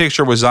saying big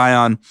picture with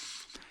Zion.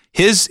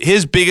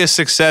 His biggest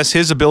success,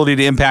 his ability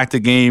to impact the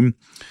game.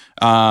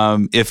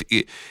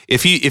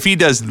 If he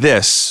does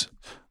this,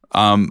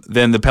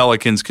 then the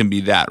Pelicans can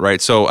be that,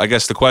 right? So I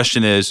guess the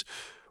question is,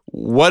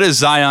 what does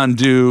Zion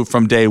do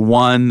from day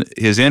one?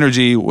 His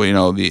energy,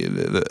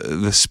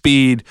 the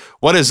speed.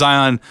 What does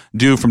Zion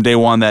do from day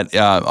one that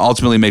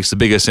ultimately makes the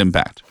biggest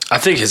impact? I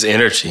think his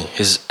energy,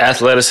 his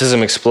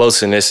athleticism,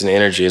 explosiveness, and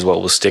energy is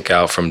what will stick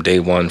out from day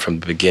one, from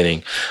the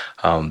beginning.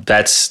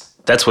 That's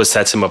what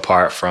sets him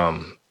apart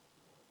from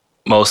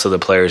most of the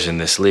players in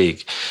this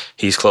league.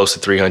 He's close to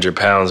 300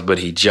 pounds, but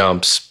he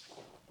jumps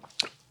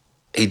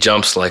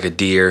like a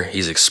deer.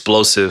 He's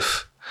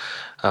explosive.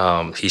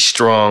 He's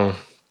strong.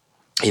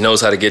 He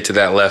knows how to get to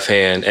that left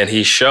hand, and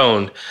he's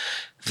shown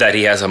that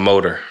he has a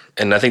motor.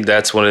 And I think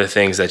that's one of the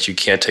things that you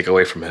can't take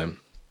away from him.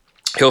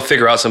 He'll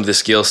figure out some of the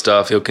skill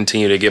stuff. He'll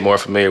continue to get more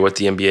familiar with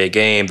the NBA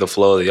game, the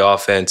flow of the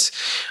offense,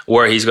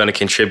 where he's going to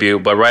contribute.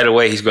 But right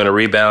away, he's going to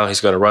rebound.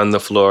 He's going to run the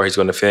floor. He's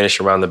going to finish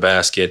around the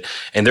basket.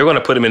 And they're going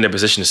to put him in a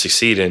position to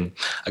succeed. And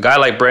a guy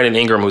like Brandon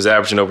Ingram, who's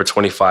averaging over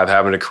 25,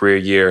 having a career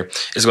year,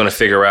 is going to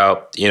figure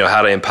out,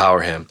 how to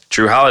empower him.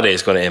 Drew Holiday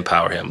is going to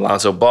empower him.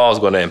 Lonzo Ball is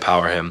going to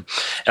empower him.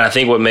 And I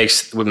think what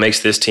makes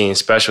this team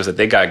special is that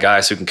they got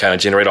guys who can kind of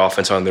generate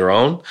offense on their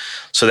own,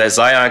 so that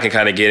Zion can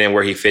kind of get in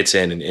where he fits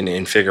in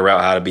and figure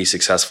out how to be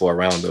successful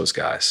around those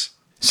guys.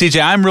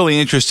 CJ, I'm really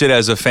interested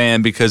as a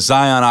fan because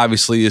Zion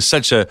obviously is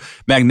such a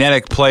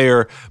magnetic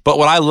player. But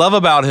what I love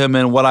about him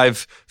and what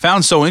I've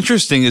found so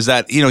interesting is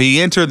that,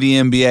 he entered the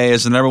NBA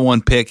as the number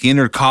one pick. He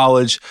entered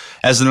college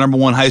as the number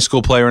one high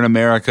school player in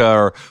America,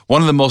 or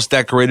one of the most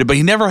decorated, but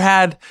he never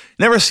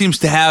seems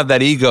to have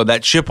that ego,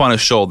 that chip on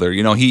his shoulder.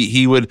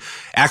 He would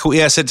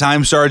acquiesce at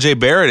times to RJ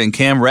Barrett and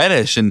Cam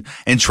Reddish and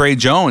Trey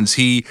Jones.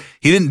 He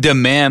didn't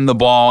demand the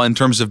ball in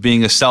terms of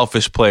being a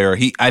selfish player.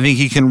 I think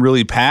he can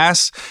really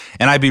pass,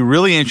 and I'd be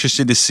really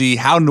interested to see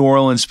how New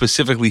Orleans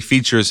specifically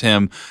features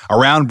him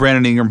around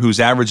Brandon Ingram, who's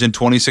averaging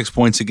 26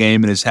 points a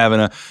game and is having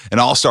an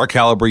all-star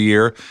caliber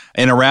year,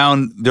 and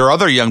around their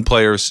other young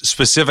players,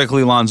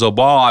 specifically Lonzo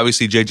Ball.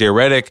 Obviously, JJ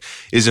Redick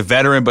is a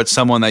veteran, but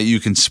someone that you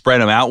can spread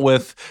him out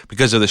with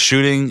because of the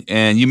shooting.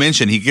 And you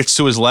mentioned he gets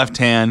to his left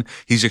hand.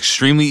 He's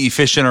extremely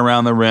efficient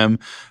around the rim.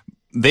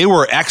 They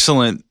were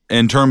excellent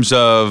in terms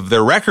of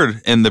their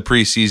record in the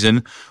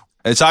preseason.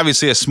 It's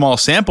obviously a small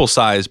sample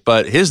size,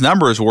 but his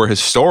numbers were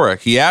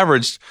historic. He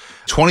averaged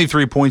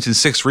 23 points and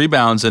 6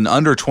 rebounds in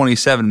under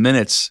 27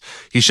 minutes.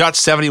 He shot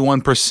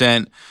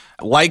 71%.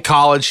 Like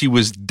college, he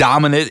was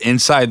dominant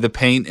inside the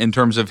paint in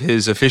terms of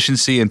his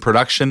efficiency and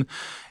production.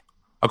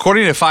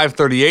 According to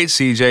 538,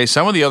 CJ,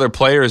 some of the other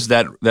players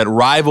that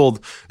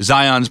rivaled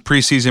Zion's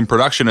preseason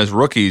production as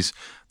rookies,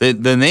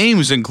 the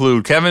names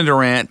include Kevin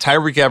Durant,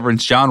 Tyreke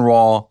Evans, John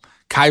Wall,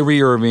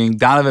 Kyrie Irving,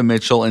 Donovan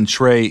Mitchell, and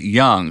Trae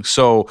Young.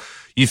 So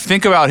you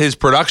think about his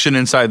production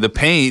inside the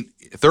paint,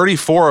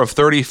 34 of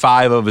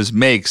 35 of his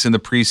makes in the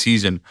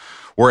preseason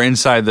were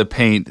inside the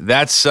paint.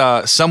 That's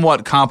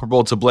somewhat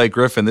comparable to Blake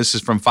Griffin. This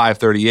is from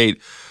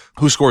 538,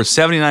 who scored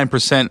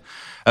 79%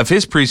 of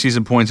his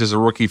preseason points as a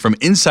rookie from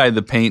inside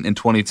the paint in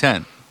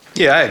 2010.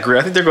 Yeah, I agree.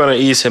 I think they're going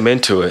to ease him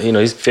into it.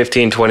 He's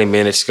 15, 20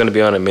 minutes. He's going to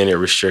be on a minute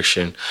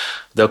restriction.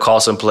 They'll call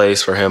some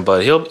plays for him,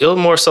 but he'll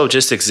more so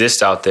just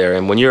exist out there.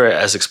 And when you're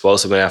as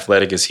explosive and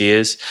athletic as he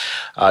is,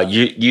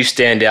 you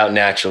stand out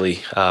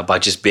naturally by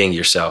just being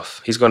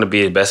yourself. He's going to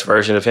be the best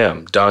version of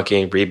him,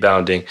 dunking,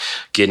 rebounding,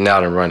 getting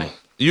out and running.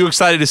 You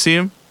excited to see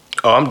him?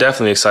 Oh, I'm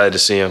definitely excited to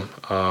see him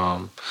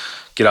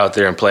get out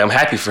there and play. I'm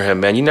happy for him,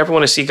 man. You never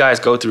want to see guys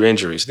go through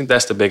injuries. I think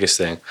that's the biggest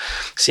thing.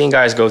 Seeing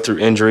guys go through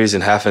injuries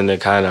and having to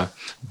kind of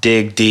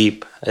dig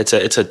deep, it's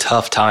a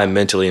tough time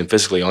mentally and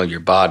physically on your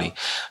body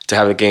to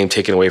have a game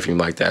taken away from you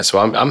like that. So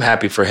I'm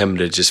happy for him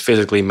to just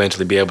physically,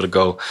 mentally be able to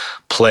go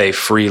play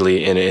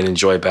freely and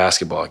enjoy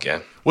basketball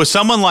again. With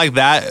someone like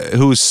that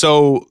who's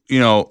so,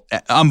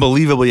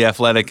 unbelievably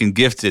athletic and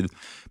gifted,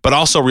 but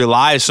also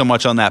relies so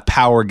much on that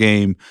power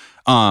game,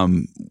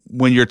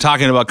 when you're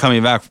talking about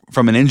coming back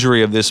from an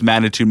injury of this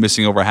magnitude,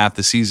 missing over half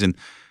the season,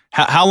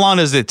 how long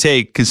does it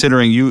take,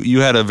 considering you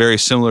had a very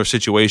similar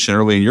situation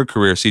early in your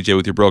career, CJ,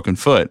 with your broken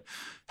foot?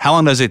 How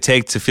long does it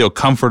take to feel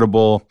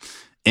comfortable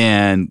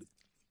and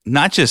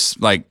not just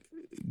like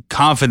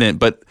confident,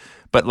 but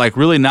like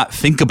really not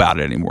think about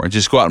it anymore and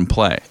just go out and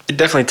play? It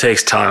definitely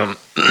takes time.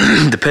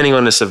 Depending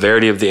on the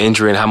severity of the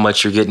injury and how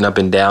much you're getting up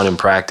and down in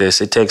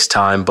practice, it takes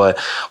time. But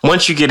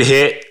once you get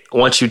hit,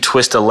 once you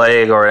twist a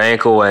leg or an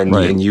ankle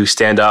and you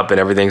stand up and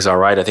everything's all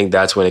right, I think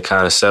that's when it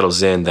kind of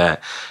settles in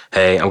that,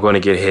 hey, I'm going to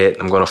get hit,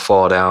 I'm going to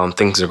fall down,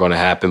 things are going to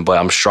happen, but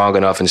I'm strong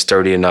enough and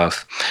sturdy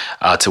enough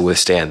to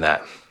withstand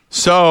that.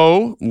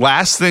 So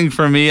last thing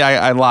for me,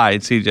 I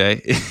lied,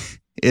 CJ,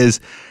 is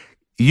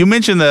you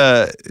mentioned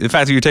the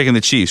fact that you're taking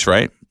the Chiefs,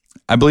 right?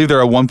 I believe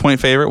they're a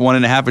 1-point favorite,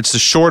 1.5. It's the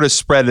shortest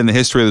spread in the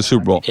history of the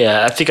Super Bowl.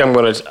 Yeah, I think I'm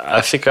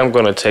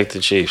gonna take the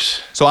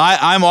Chiefs. So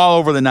I'm all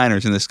over the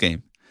Niners in this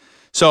game.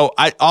 So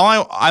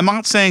I'm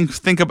not saying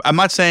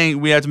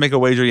we have to make a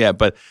wager yet,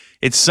 but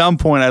at some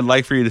point I'd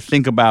like for you to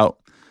think about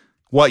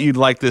what you'd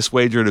like this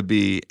wager to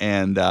be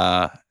and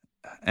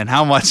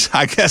how much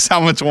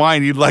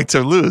wine you'd like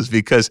to lose,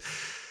 because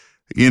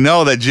you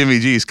know that Jimmy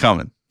G is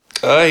coming.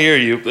 I hear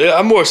you.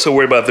 I'm more so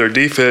worried about their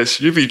defense.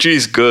 Jimmy G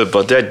is good,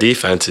 but their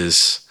defense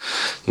is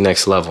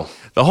next level.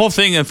 The whole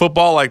thing in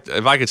football, like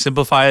if I could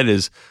simplify it,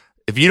 is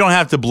if you don't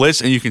have to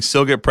blitz and you can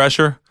still get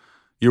pressure,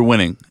 you're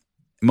winning.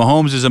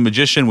 Mahomes is a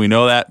magician, we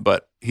know that,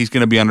 but he's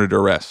going to be under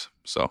duress.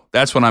 So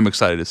that's what I'm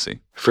excited to see.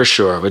 For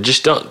sure. But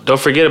just don't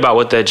forget about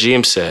what that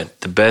GM said.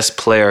 The best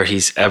player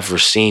he's ever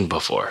seen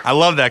before. I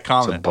love that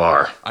comment. It's a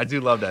bar. I do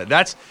love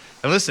that.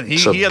 And listen, he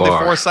had bar.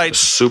 the foresight.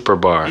 Super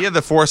bar. He had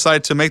the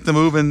foresight to make the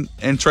move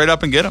and trade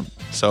up and get him.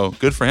 So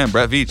good for him.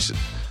 Brett Veach.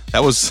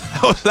 That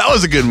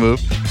was a good move.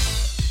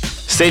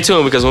 Stay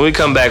tuned because when we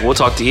come back, we'll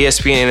talk to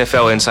ESPN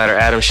NFL insider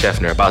Adam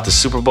Schefter about the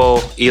Super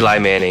Bowl, Eli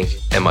Manning,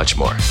 and much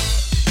more.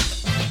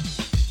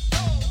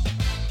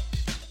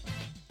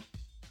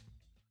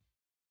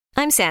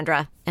 I'm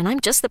Sandra, and I'm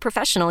just the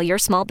professional your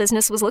small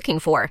business was looking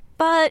for.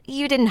 But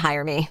you didn't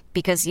hire me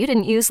because you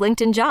didn't use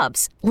LinkedIn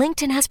Jobs.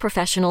 LinkedIn has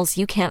professionals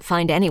you can't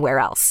find anywhere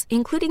else,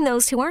 including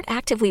those who aren't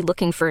actively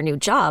looking for a new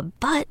job,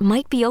 but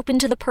might be open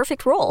to the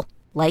perfect role,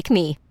 like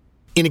me.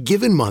 In a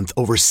given month,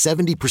 over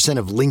 70%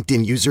 of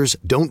LinkedIn users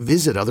don't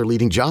visit other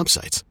leading job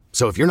sites.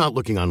 So if you're not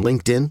looking on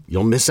LinkedIn,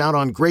 you'll miss out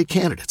on great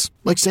candidates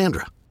like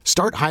Sandra.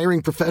 Start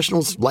hiring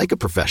professionals like a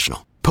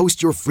professional.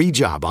 Post your free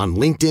job on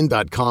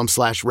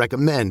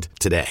linkedin.com/recommend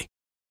today.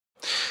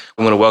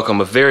 I'm going to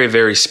welcome a very,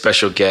 very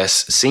special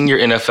guest, senior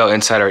NFL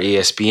insider at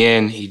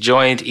ESPN. He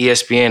joined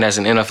ESPN as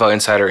an NFL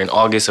insider in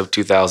August of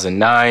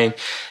 2009.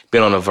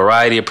 Been on a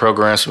variety of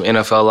programs from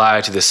NFL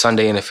Live to the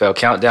Sunday NFL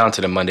Countdown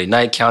to the Monday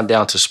Night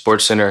Countdown to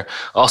SportsCenter.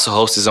 Also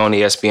hosts his own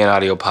ESPN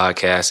audio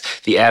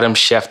podcast, the Adam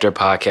Schefter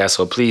Podcast.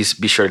 So please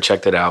be sure to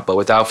check that out. But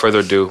without further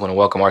ado, I want to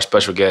welcome our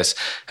special guest,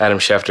 Adam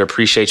Schefter.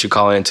 Appreciate you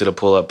calling into the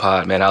Pull Up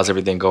Pod, man. How's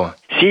everything going?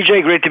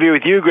 CJ, great to be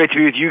with you. Great to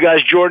be with you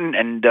guys, Jordan.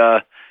 And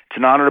it's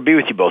an honor to be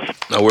with you both.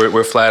 No,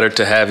 we're flattered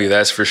to have you,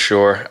 that's for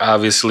sure.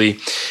 Obviously,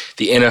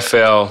 the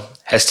NFL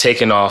has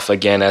taken off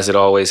again, as it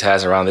always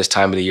has around this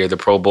time of the year. The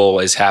Pro Bowl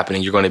is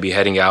happening. You're going to be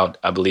heading out,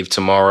 I believe,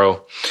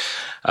 tomorrow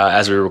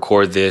as we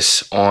record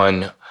this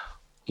on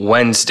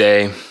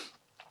Wednesday.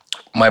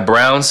 My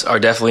Browns are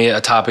definitely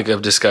a topic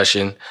of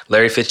discussion.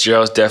 Larry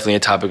Fitzgerald is definitely a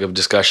topic of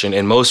discussion.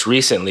 And most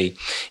recently,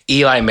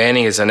 Eli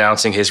Manning is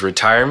announcing his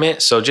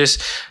retirement. So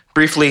just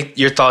briefly,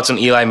 your thoughts on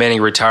Eli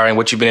Manning retiring,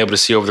 what you've been able to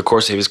see over the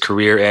course of his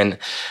career, and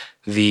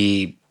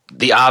the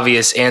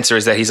obvious answer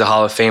is that he's a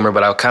Hall of Famer,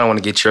 but I kind of want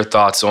to get your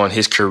thoughts on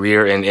his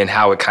career and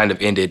how it kind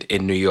of ended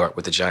in New York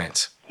with the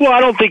Giants. Well,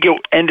 I don't think it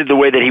ended the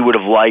way that he would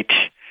have liked.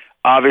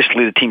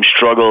 Obviously, the team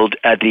struggled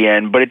at the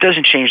end, but it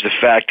doesn't change the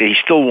fact that he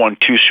still won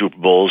 2 Super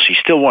Bowls. He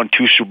still won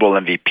 2 Super Bowl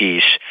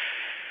MVPs.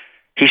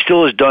 He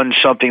still has done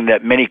something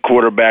that many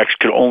quarterbacks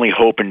could only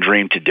hope and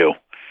dream to do.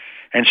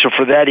 And so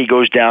for that, he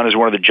goes down as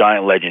one of the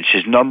Giant legends.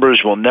 His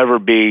numbers will never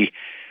be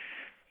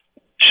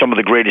some of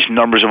the greatest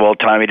numbers of all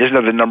time. He doesn't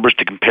have the numbers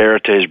to compare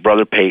to his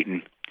brother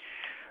Peyton.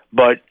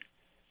 But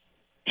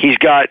he's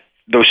got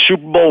those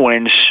Super Bowl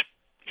wins.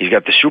 He's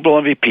got the Super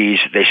Bowl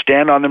MVPs. They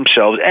stand on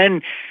themselves.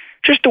 And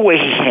just the way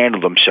he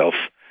handled himself.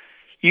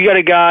 You got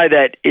a guy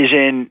that is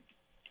in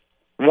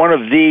one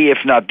of the, if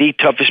not the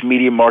toughest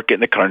media market in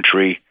the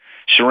country,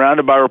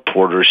 surrounded by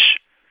reporters.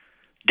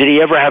 Did he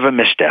ever have a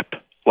misstep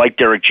like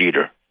Derek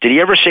Jeter? Did he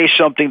ever say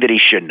something that he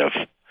shouldn't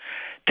have?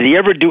 Did he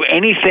ever do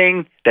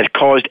anything that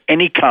caused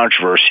any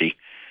controversy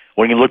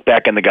when you look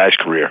back on the guy's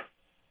career?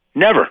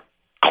 Never.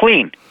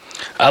 Clean.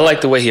 I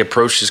like the way he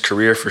approached his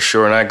career for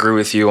sure, and I agree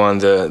with you on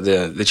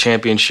the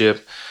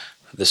championship,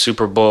 the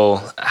Super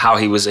Bowl, how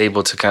he was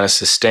able to kind of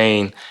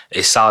sustain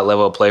a solid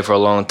level of play for a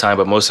long time,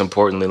 but most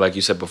importantly, like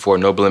you said before,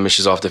 no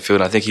blemishes off the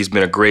field. And I think he's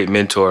been a great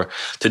mentor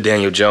to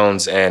Daniel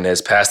Jones and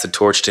has passed the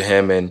torch to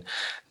him. And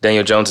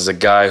Daniel Jones is a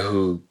guy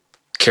who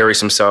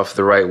carries himself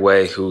the right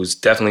way, who's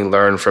definitely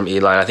learned from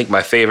Eli. And I think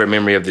my favorite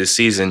memory of this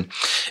season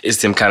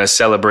is them kind of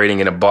celebrating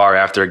in a bar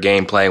after a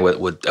game, playing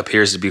what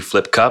appears to be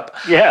Flip Cup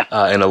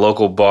in a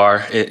local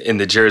bar in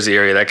the Jersey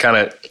area. That kind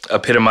of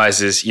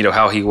epitomizes,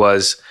 how he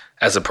was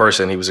as a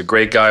person. He was a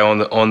great guy on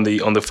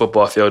the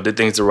football field, did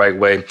things the right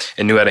way,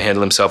 and knew how to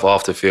handle himself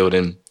off the field.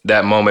 And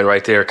that moment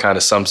right there kind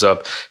of sums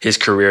up his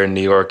career in New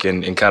York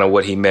and kind of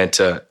what he meant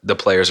to the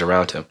players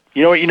around him.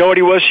 You know what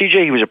he was,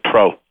 CJ? He was a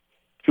pro.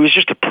 He was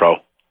just a pro.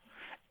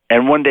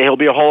 And one day he'll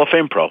be a Hall of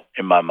Fame pro,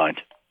 in my mind.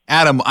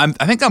 Adam, I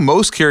think I'm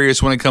most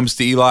curious when it comes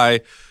to Eli,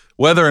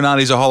 whether or not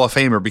he's a Hall of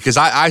Famer, because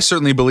I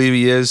certainly believe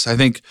he is. I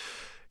think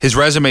his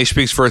resume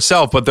speaks for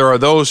itself, but there are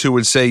those who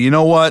would say, you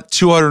know what,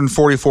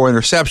 244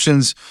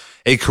 interceptions,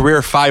 a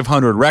career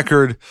 500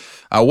 record,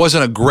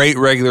 wasn't a great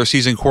regular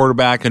season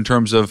quarterback in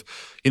terms of,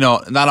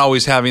 not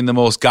always having the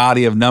most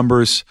gaudy of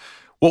numbers.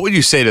 What would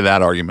you say to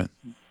that argument?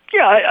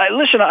 Yeah,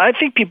 listen, I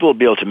think people will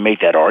be able to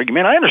make that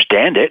argument. I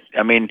understand it.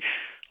 I mean,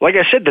 like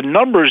I said, the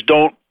numbers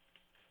don't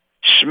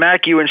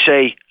smack you and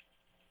say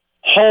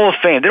Hall of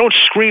Fame. They don't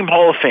scream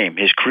Hall of Fame,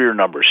 his career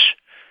numbers.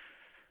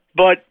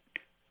 But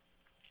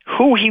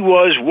who he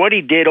was, what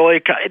he did,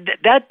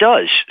 that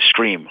does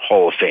scream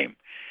Hall of Fame.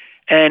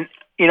 And,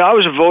 I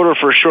was a voter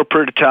for a short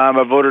period of time.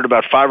 I voted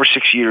about 5 or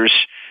 6 years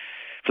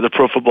for the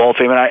Pro Football Hall of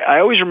Fame. And I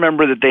always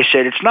remember that they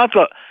said, it's not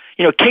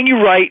can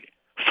you write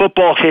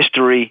football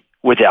history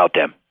without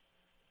them?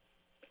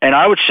 And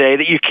I would say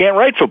that you can't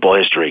write football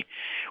history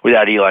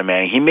without Eli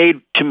Manning. He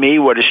made, to me,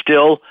 what is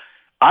still,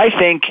 I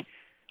think,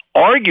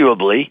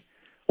 arguably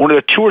one of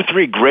the 2 or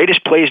 3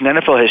 greatest plays in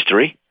NFL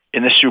history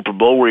in the Super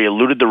Bowl, where he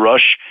eluded the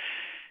rush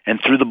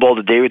and threw the ball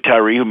to David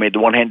Tyree, who made the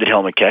one-handed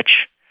helmet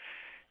catch.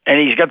 And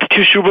he's got the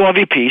 2 Super Bowl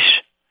MVPs.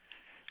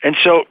 And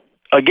so,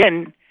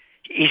 again,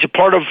 he's a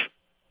part of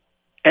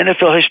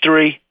NFL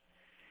history.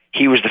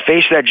 He was the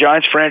face of that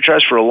Giants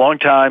franchise for a long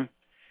time.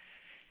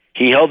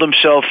 He held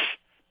himself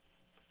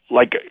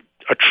like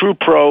a true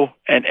pro.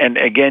 And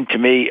again, to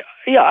me,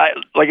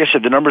 like I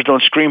said, the numbers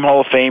don't scream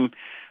Hall of Fame,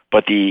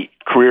 but the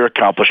career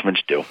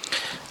accomplishments do.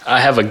 I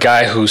have a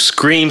guy who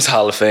screams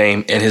Hall of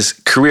Fame, and his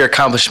career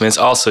accomplishments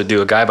also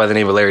do. A guy by the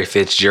name of Larry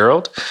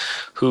Fitzgerald,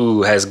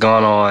 who has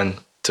gone on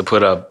to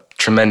put up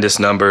tremendous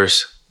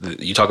numbers.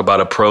 You talk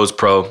about a pro's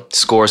pro,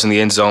 scores in the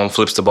end zone,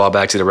 flips the ball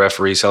back to the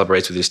referee,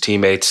 celebrates with his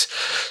teammates,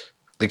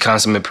 the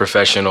consummate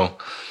professional.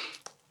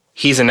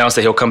 He's announced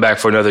that he'll come back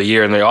for another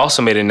year, and they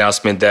also made an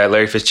announcement that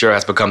Larry Fitzgerald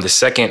has become the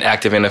second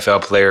active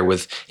NFL player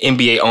with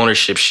NBA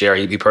ownership share.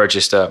 He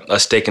purchased a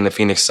stake in the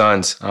Phoenix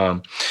Suns.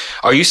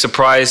 Are you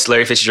surprised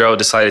Larry Fitzgerald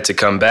decided to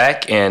come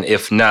back? And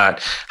if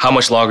not, how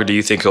much longer do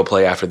you think he'll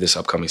play after this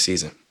upcoming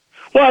season?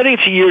 Well, I think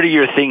it's a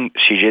year-to-year thing,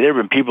 CJ. There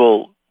have been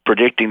people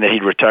predicting that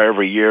he'd retire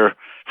every year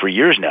for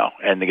years now,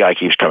 and the guy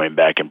keeps coming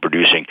back and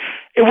producing.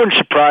 It wouldn't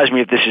surprise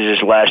me if this is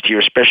his last year,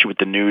 especially with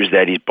the news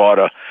that he's bought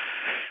a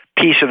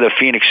piece of the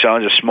Phoenix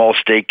Suns, a small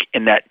stake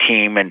in that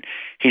team, and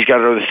he's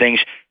got other things.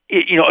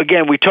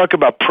 Again, we talk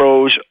about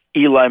pros.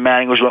 Eli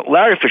Manning was one.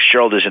 Larry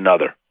Fitzgerald is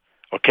another.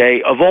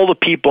 Okay, of all the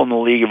people in the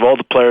league, of all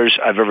the players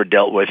I've ever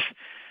dealt with,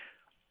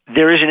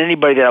 there isn't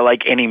anybody that I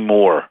like any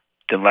more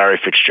than Larry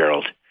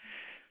Fitzgerald.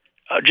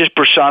 Just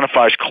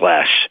personifies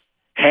class,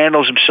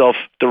 handles himself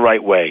the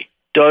right way,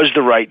 does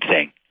the right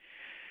thing,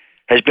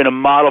 has been a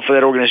model for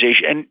that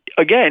organization, and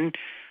again,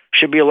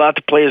 should be allowed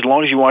to play as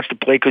long as he wants to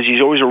play because he's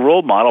always a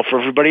role model for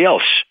everybody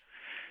else.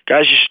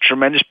 Guy's just a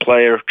tremendous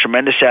player,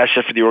 tremendous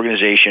asset for the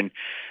organization,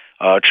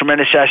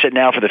 tremendous asset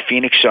now for the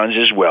Phoenix Suns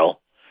as well.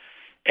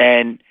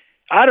 And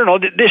I don't know,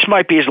 this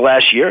might be his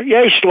last year.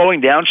 Yeah, he's slowing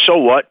down, so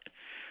what?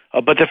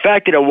 But the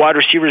fact that a wide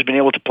receiver has been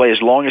able to play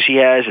as long as he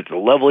has, at the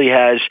level he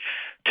has,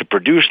 to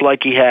produce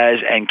like he has,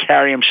 and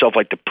carry himself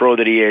like the pro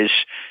that he is,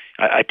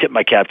 I tip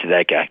my cap to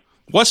that guy.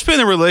 What's been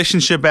the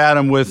relationship,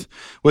 Adam, with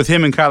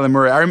him and Kyler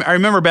Murray? I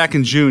remember back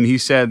in June he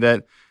said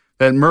that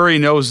Murray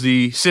knows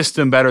the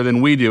system better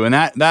than we do, and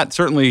that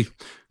certainly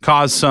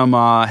caused some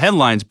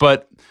headlines.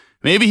 But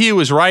maybe he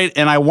was right,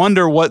 and I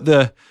wonder what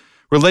the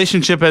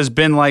relationship has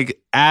been like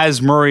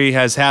as Murray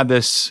has had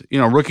this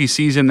rookie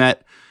season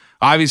that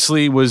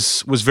obviously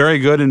was very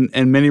good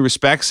in many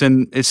respects,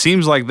 and it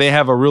seems like they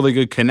have a really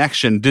good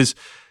connection. Does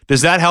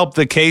that help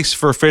the case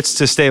for Fitz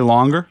to stay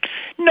longer?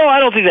 No,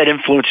 I don't think that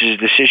influences his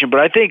decision, but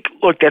I think,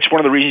 look, that's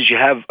one of the reasons you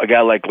have a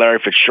guy like Larry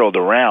Fitzgerald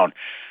around,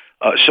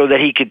 so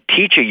that he could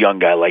teach a young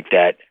guy like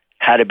that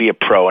how to be a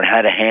pro and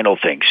how to handle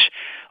things.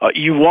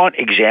 You want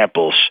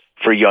examples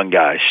for young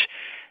guys.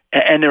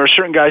 And there are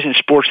certain guys in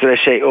sports that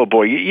I say, oh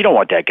boy, you don't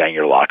want that guy in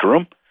your locker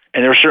room.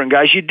 And there are certain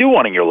guys you do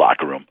want in your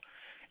locker room.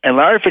 And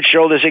Larry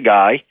Fitzgerald is a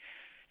guy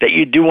that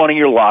you do want in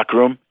your locker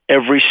room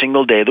every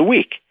single day of the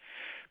week.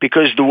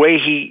 Because the way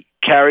he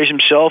carries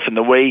himself and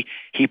the way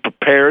he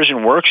prepares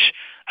and works,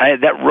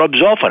 that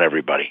rubs off on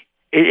everybody.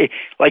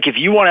 Like if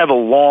you want to have a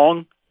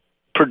long,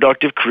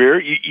 productive career,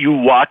 you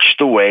watch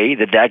the way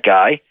that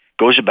guy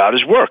goes about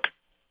his work,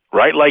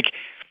 right?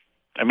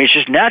 It's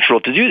just natural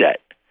to do that.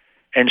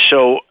 And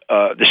so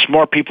the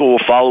smart people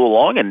will follow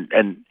along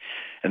and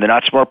the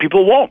not smart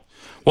people won't.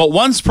 Well,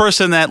 one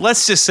person that,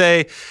 let's just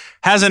say,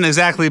 hasn't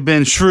exactly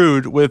been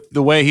shrewd with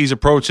the way he's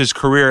approached his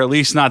career, at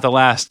least not the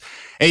last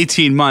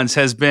 18 months,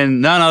 has been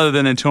none other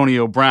than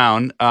Antonio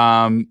Brown.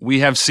 We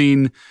have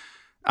seen,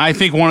 I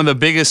think, one of the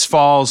biggest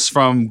falls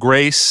from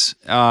grace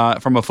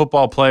from a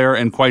football player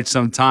in quite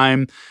some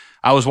time.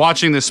 I was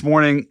watching this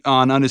morning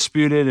on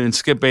Undisputed, and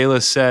Skip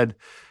Bayless said,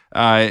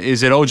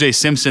 is it O.J.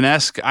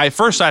 Simpson-esque?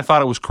 First I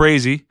thought it was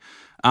crazy.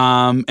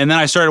 And then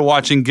I started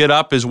watching Get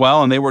Up as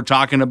well, and they were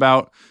talking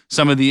about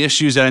some of the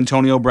issues that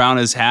Antonio Brown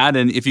has had.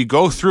 And if you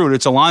go through it,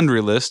 it's a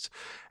laundry list.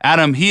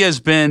 Adam, he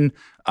has been,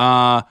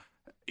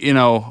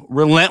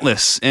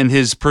 relentless in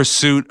his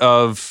pursuit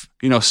of,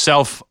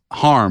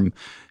 self-harm.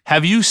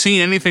 Have you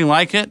seen anything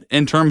like it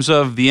in terms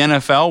of the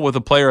NFL with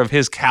a player of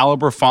his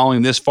caliber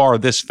falling this far,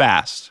 this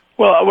fast?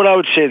 Well, what I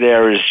would say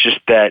there is just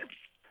that,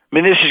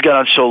 this has gone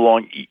on so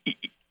long.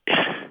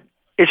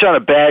 It's on a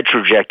bad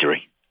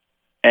trajectory.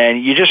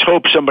 And you just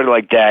hope somebody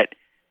like that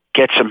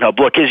gets some help.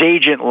 Look, his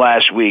agent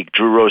last week,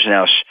 Drew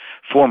Rosenhaus,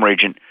 former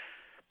agent,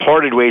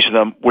 parted ways with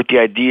him with the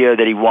idea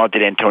that he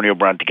wanted Antonio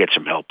Brown to get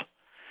some help.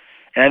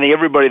 And I think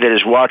everybody that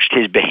has watched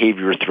his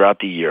behavior throughout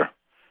the year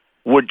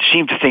would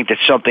seem to think that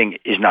something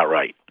is not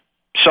right.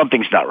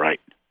 Something's not right.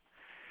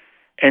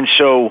 And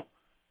so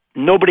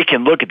nobody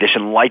can look at this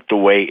and like the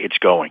way it's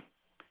going.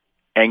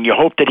 And you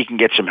hope that he can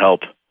get some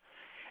help.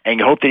 And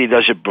you hope that he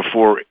does it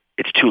before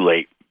it's too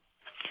late.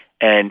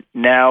 And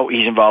now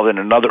he's involved in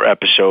another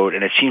episode,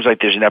 and it seems like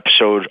there's an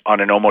episode on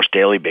an almost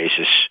daily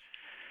basis.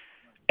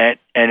 And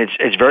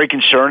it's very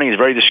concerning, it's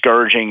very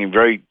discouraging, and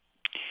very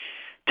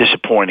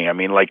disappointing. I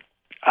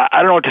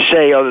don't know what to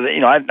say other than,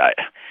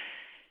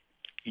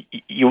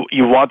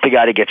 you want the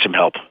guy to get some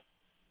help.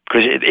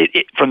 Because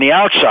from the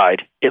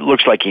outside, it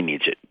looks like he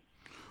needs it.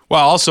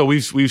 Well, also,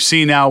 we've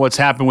seen now what's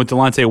happened with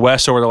Delonte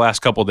West over the last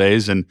couple of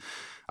days, and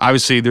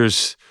obviously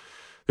there's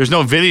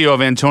no video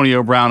of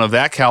Antonio Brown of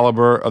that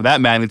caliber, of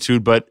that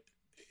magnitude, but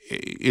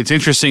it's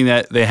interesting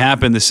that they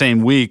happened the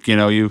same week.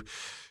 You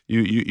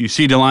You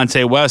see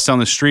Delonte West on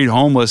the street,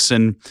 homeless,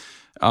 and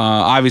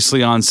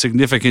obviously on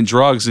significant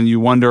drugs, and you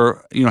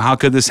wonder, how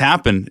could this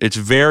happen? It's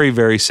very,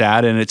 very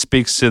sad, and it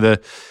speaks to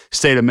the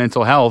state of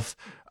mental health.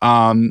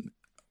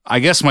 I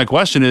guess my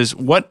question is,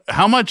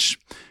 how much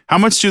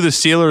credit do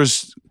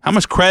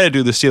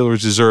the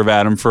Steelers deserve,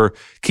 Adam, for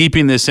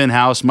keeping this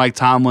in-house? Mike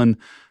Tomlin,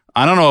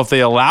 I don't know if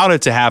they allowed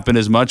it to happen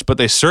as much, but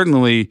they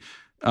certainly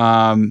they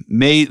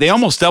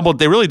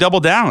really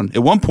doubled down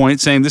at one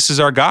point, saying this is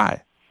our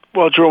guy.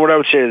 Well, Drew, what I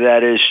would say to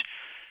that is,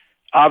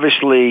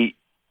 obviously,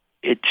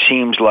 it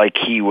seems like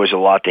he was a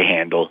lot to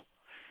handle,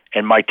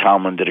 and Mike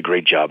Tomlin did a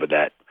great job of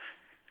that.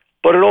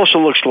 But it also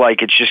looks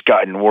like it's just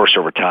gotten worse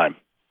over time.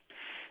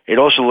 It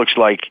also looks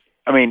like,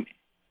 maybe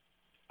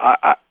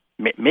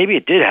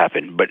it did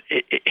happen, but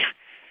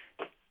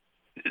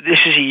this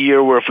is a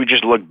year where if we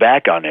just look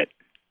back on it,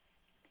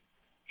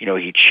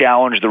 he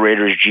challenged the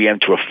Raiders GM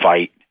to a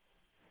fight,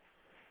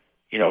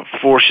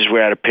 forced his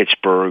way out of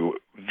Pittsburgh,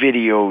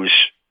 videos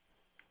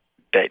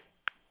that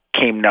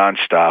came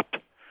nonstop,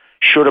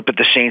 showed up at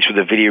the Saints with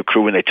a video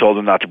crew when they told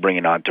him not to bring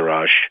an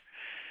entourage,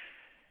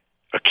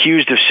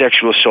 accused of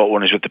sexual assault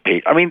when he was with the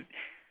Patriots.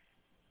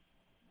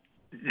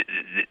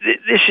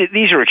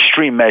 These are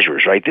extreme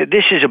measures, right?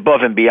 This is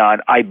above and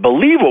beyond, I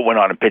believe, what went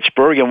on in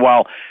Pittsburgh. And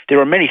while there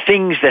are many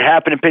things that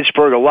happened in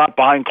Pittsburgh, a lot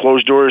behind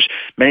closed doors,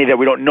 many that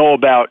we don't know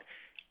about,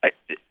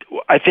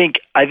 I think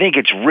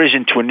it's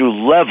risen to a new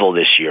level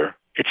this year.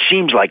 It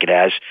seems like it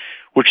has,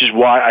 which is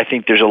why I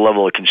think there's a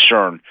level of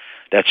concern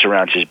that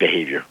surrounds his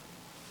behavior.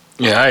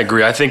 Yeah, I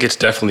agree. I think it's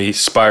definitely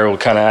spiraled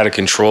kind of out of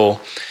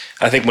control.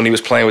 I think when he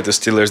was playing with the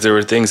Steelers, there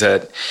were things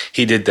that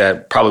he did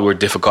that probably were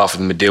difficult for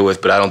him to deal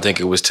with, but I don't think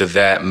it was to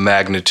that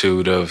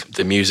magnitude of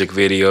the music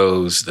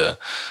videos, the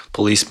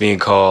police being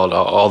called,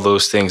 all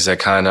those things that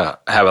kind of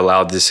have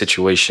allowed this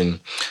situation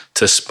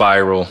to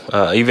spiral.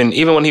 Even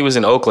when he was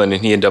in Oakland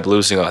and he ended up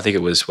losing, I think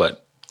it was,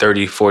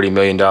 $30-40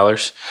 million,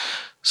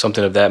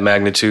 something of that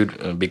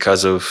magnitude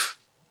because of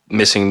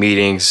missing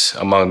meetings,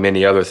 among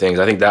many other things.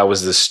 I think that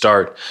was the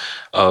start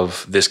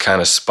of this kind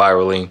of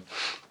spiraling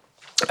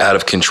out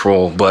of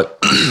control.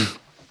 But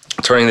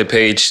turning the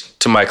page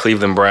to my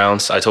Cleveland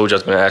Browns, I told you I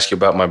was going to ask you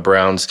about my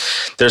Browns.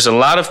 There's a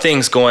lot of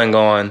things going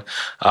on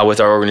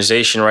with our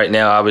organization right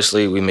now.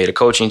 Obviously, we made a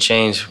coaching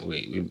change.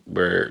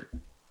 We're,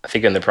 I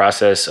think, in the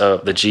process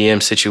of the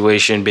GM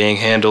situation being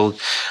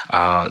handled.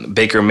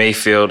 Baker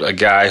Mayfield, a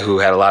guy who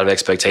had a lot of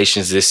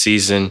expectations this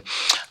season,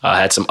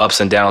 had some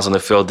ups and downs on the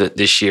field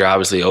this year.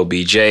 Obviously,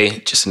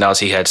 OBJ just announced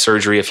he had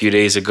surgery a few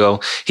days ago.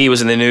 He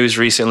was in the news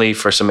recently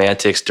for some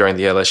antics during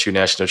the LSU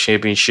National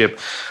Championship.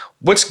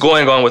 What's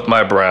going on with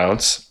my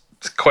Browns?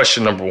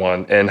 Question number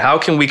one. And how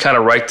can we kind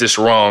of right this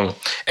wrong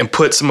and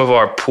put some of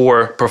our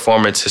poor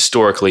performance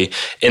historically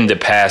in the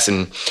past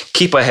and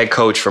keep a head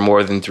coach for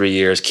more than 3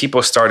 years, keep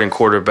a starting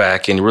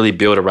quarterback, and really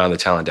build around the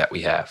talent that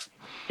we have?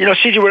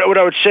 CJ, what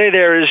I would say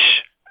there is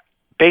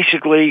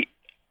basically,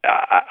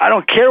 I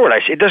don't care what I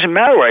say. It doesn't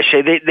matter what I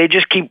say. They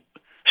just keep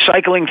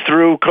cycling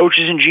through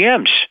coaches and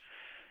GMs.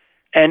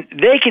 And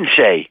they can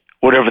say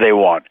whatever they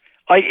want.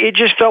 It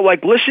just felt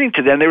like listening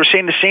to them. They were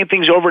saying the same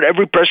things over at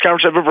every press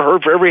conference I've ever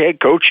heard for every head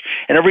coach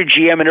and every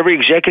GM and every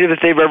executive that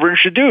they've ever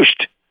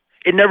introduced.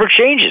 It never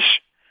changes.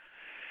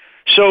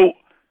 So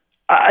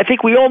I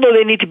think we all know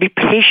they need to be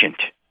patient,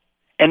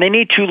 and they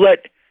need to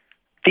let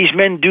these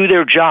men do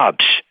their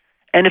jobs.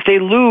 And if they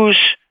lose,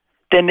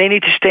 then they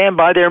need to stand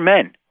by their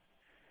men.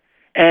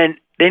 And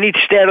they need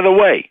to stay out of the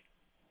way.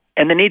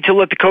 And they need to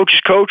let the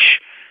coaches coach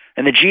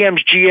and the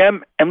GMs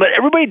GM and let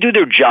everybody do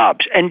their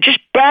jobs and just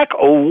back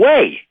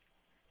away.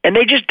 And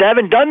they just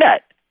haven't done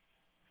that,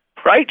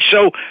 right?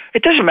 So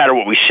it doesn't matter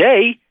what we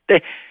say.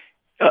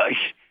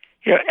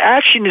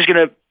 Action is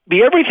going to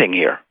be everything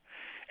here.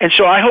 And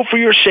so I hope for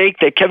your sake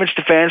that Kevin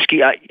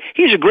Stefanski,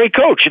 he's a great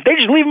coach. If they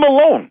just leave him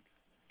alone,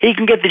 he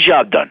can get the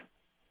job done.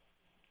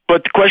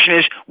 But the question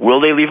is,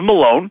 will they leave him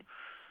alone?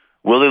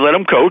 Will they let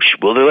him coach?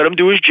 Will they let him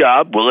do his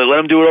job? Will they let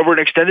him do it over an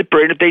extended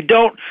period? If they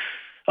don't,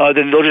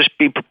 then they'll just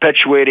be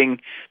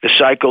perpetuating the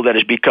cycle that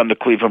has become the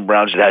Cleveland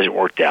Browns that hasn't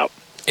worked out.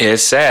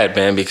 It's sad,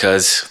 man,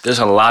 because there's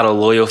a lot of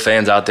loyal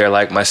fans out there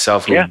like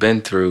myself who've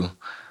been through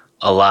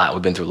a lot.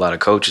 We've been through a lot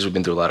of coaches. We've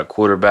been through a lot of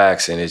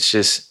quarterbacks, and it's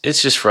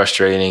just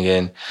frustrating.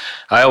 And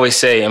I always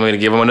say, I'm going to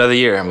give them another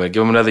year. I'm going to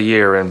give them another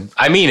year, and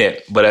I mean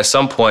it. But at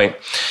some point,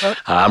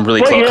 I'm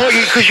really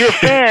close. Because you're a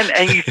fan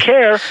and you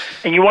care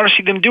and you want to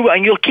see them do it,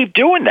 and you'll keep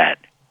doing that.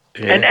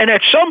 Yeah. And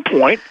at some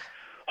point,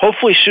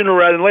 hopefully sooner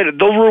rather than later,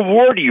 they'll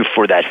reward you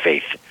for that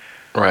faith.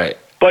 Right.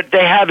 But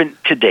they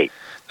haven't to date.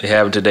 They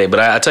haven't today. But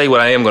I tell you what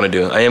I am going to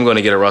do. I am going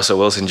to get a Russell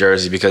Wilson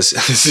jersey because the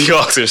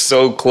Seahawks are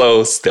so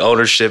close. The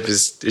ownership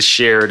is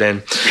shared,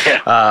 and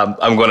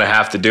I'm going to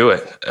have to do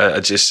it.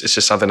 It's just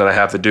something that I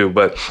have to do.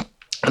 But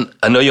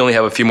I know you only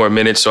have a few more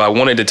minutes, so I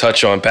wanted to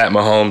touch on Pat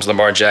Mahomes,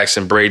 Lamar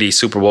Jackson, Brady,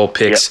 Super Bowl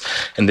picks,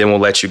 and then we'll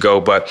let you go.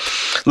 But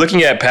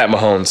looking at Pat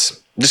Mahomes,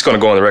 I'm just going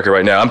to go on the record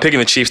right now. I'm picking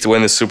the Chiefs to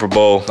win the Super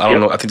Bowl. I don't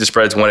know. I think the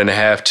spread's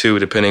 1.5, 2,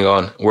 depending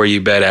on where you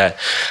bet at.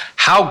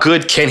 How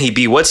good can he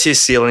be? What's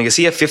his ceiling? Is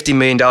he a $50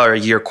 million a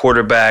year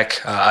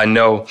quarterback? I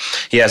know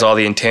he has all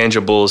the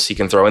intangibles. He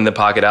can throw in the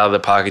pocket, out of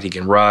the pocket. He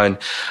can run.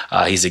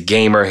 He's a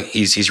gamer.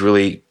 He's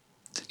really,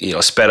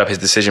 sped up his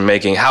decision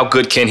making. How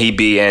good can he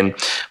be? And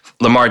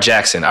Lamar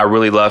Jackson, I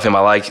really love him. I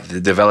like the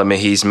development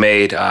he's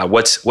made.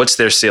 What's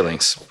their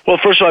ceilings? Well,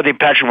 first of all, I think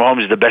Patrick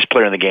Mahomes is the best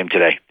player in the game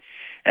today.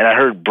 And I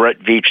heard Brett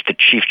Veach, the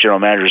Chiefs general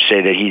manager,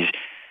 say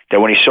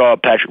that when he saw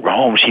Patrick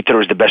Mahomes, he thought it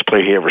was the best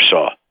player he ever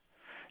saw.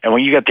 And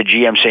when you got the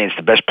GM saying it's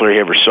the best player he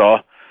ever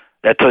saw,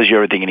 that tells you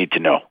everything you need to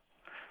know,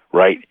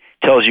 right?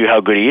 Tells you how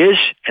good he is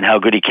and how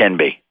good he can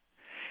be.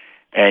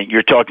 And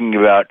you're talking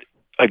about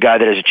a guy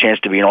that has a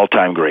chance to be an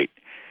all-time great.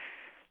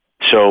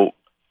 So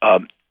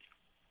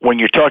when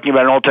you're talking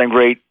about an all-time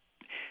great,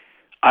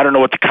 I don't know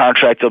what the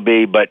contract will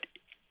be, but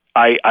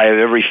I have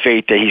every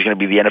faith that he's going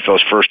to be the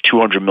NFL's first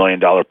 $200 million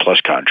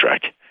plus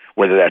contract,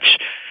 whether that's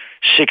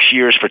 6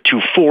 years for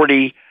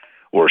 $240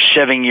 or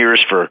 7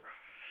 years for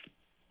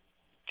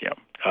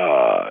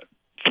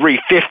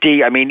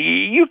 $350. I mean,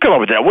 you come up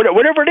with that.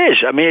 Whatever it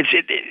is. I mean,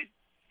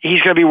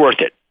 he's going to be worth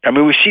it. I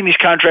mean, we've seen these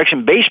contracts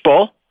in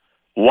baseball.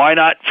 Why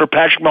not for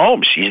Patrick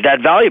Mahomes? He's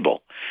that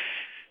valuable.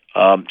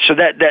 So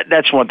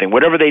that's one thing.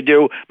 Whatever they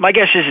do, my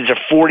guess is it's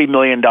a $40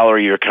 million a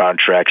year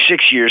contract,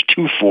 6 years,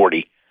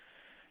 $240,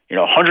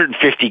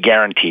 150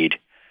 guaranteed.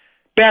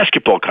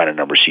 Basketball kind of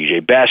numbers,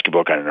 CJ.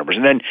 Basketball kind of numbers.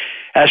 And then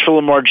as for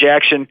Lamar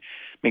Jackson,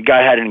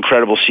 guy had an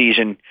incredible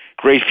season,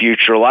 great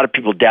future. A lot of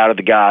people doubted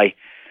the guy.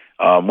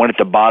 Went at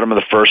the bottom of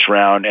the first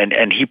round,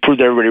 and he proved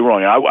everybody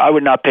wrong. I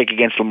would not pick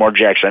against Lamar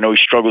Jackson. I know he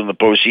struggled in the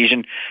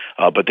postseason,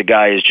 but the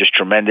guy is just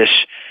tremendous,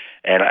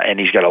 and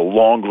he's got a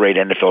long, great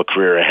NFL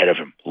career ahead of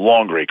him.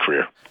 Long, great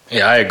career.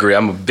 Yeah, I agree.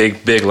 I'm a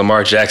big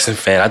Lamar Jackson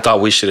fan. I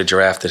thought we should have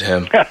drafted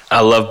him. I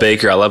love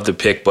Baker. I love the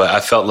pick, but I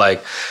felt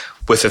like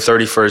with the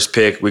 31st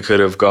pick, we could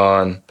have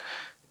gone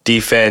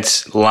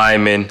defense,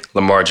 lineman,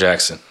 Lamar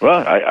Jackson.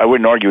 Well, I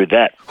wouldn't argue with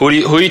that. Who are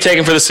you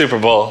taking for the Super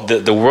Bowl?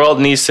 The world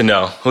needs to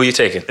know. Who are you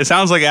taking? It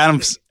sounds like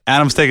Adam's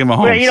taking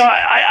Mahomes. Well,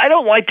 I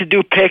don't like to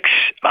do picks.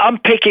 I'm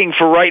picking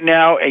for right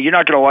now, and you're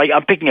not going to like,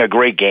 I'm picking a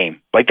great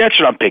game. Like, that's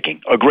what I'm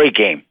picking, a great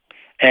game.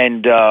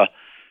 And I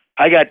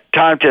got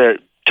time to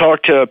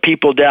talk to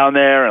people down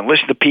there and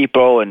listen to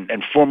people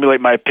and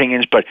formulate my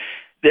opinions, but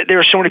there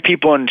are so many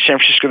people in San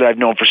Francisco that I've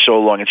known for so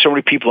long and so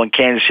many people in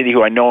Kansas City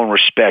who I know and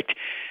respect.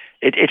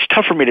 It's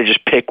tough for me to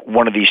just pick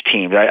one of these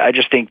teams. I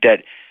just think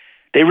that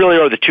they really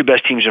are the two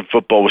best teams in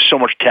football with so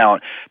much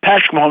talent.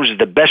 Patrick Mahomes is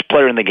the best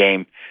player in the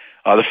game.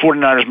 The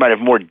 49ers might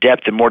have more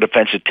depth and more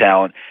defensive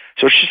talent.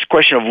 So it's just a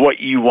question of what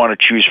you want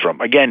to choose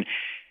from. Again,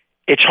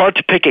 it's hard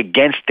to pick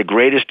against the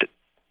greatest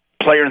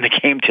player in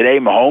the game today,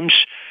 Mahomes,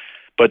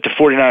 but the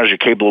 49ers are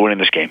capable of winning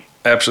this game.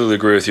 Absolutely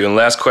agree with you. And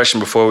last question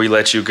before we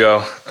let you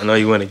go. I know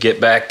you want to get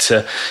back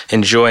to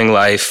enjoying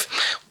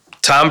life.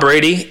 Tom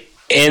Brady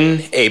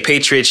in a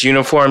Patriots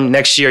uniform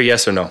next year,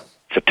 yes or no?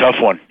 It's a tough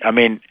one. I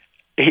mean,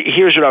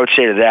 here's what I would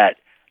say to that.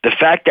 The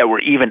fact that we're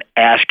even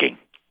asking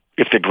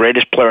if the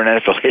greatest player in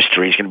NFL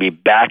history is going to be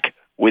back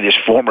with his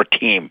former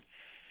team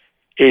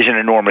is an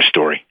enormous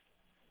story.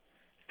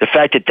 The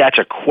fact that that's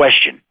a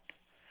question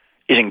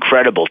is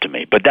incredible to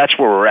me, but that's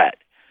where we're at.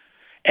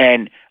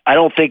 And I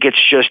don't think it's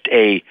just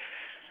a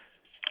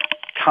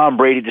Tom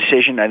Brady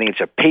decision. I think it's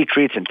a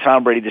Patriots and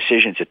Tom Brady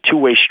decision. It's a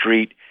two-way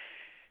street.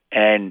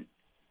 And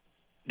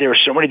there are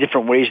so many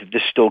different ways that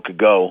this still could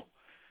go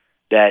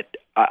that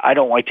I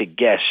don't like to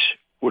guess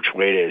which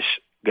way it is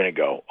going to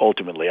go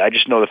ultimately. I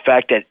just know the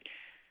fact that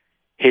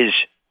his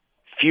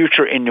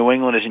future in New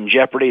England is in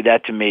jeopardy.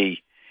 That to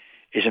me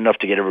is enough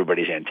to get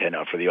everybody's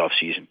antenna up for the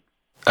offseason.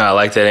 I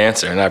like that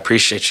answer, and I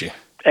appreciate you.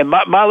 And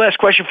my last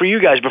question for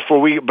you guys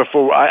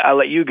before I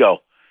let you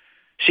go.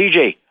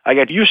 CJ, I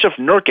got Yusuf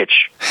Nurkic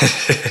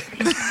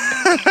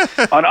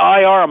on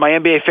IR on my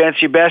NBA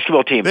fantasy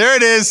basketball team. There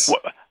it is.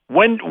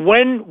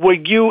 When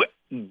would you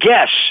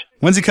guess?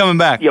 When's he coming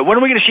back? Yeah, when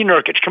are we going to see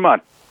Nurkic? Come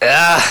on.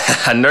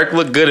 Nurk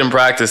looked good in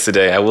practice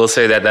today. I will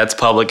say that that's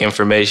public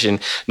information.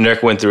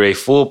 Nurk went through a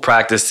full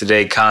practice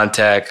today,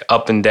 contact,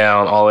 up and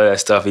down, all of that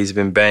stuff. He's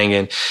been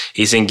banging.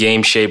 He's in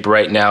game shape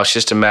right now. It's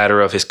just a matter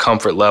of his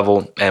comfort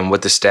level and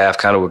what the staff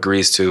kind of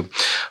agrees to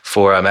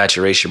for a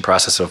maturation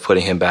process of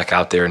putting him back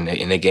out there in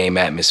a game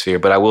atmosphere.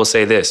 But I will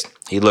say this.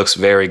 He looks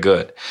very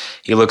good.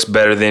 He looks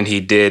better than he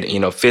did,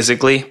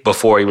 physically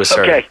before he was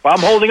hurt. Okay, well,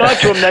 I'm holding on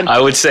to him then. I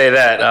would say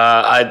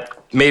that.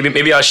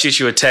 Maybe I'll shoot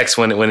you a text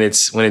when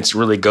it's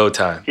really go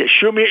time. Yeah,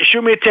 shoot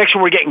me a text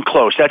when we're getting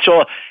close. That's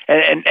all.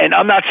 And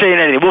I'm not saying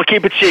anything. We'll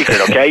keep it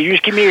secret, okay? You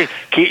just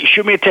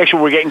shoot me a text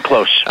when we're getting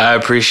close. I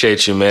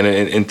appreciate you, man,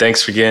 and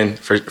thanks again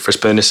for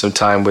spending some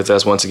time with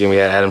us. Once again, we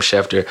had Adam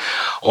Schefter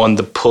on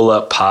the Pull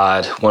Up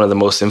Pod, one of the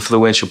most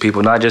influential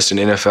people, not just in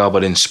NFL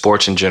but in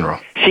sports in general.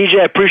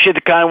 CJ, I appreciate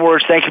the kind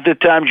words. Thank you for the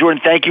time, Jordan.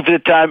 Thank you for the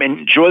time.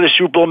 Enjoy the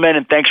Super Bowl, man,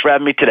 and thanks for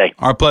having me today.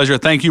 Our pleasure.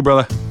 Thank you,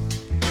 brother.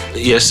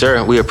 Yes,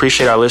 sir. We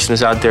appreciate our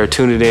listeners out there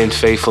tuning in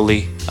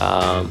faithfully.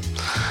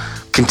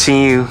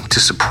 Continue to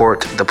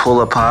support the Pull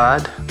Up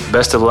Pod.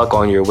 Best of luck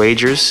on your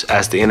wagers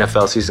as the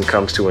NFL season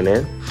comes to an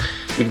end.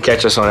 You can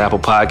catch us on Apple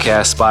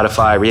Podcasts,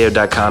 Spotify,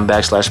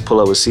 radio.com/pull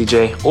up with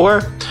CJ,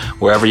 or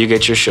wherever you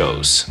get your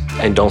shows.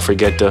 And don't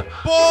forget to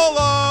pull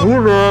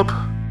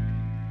up.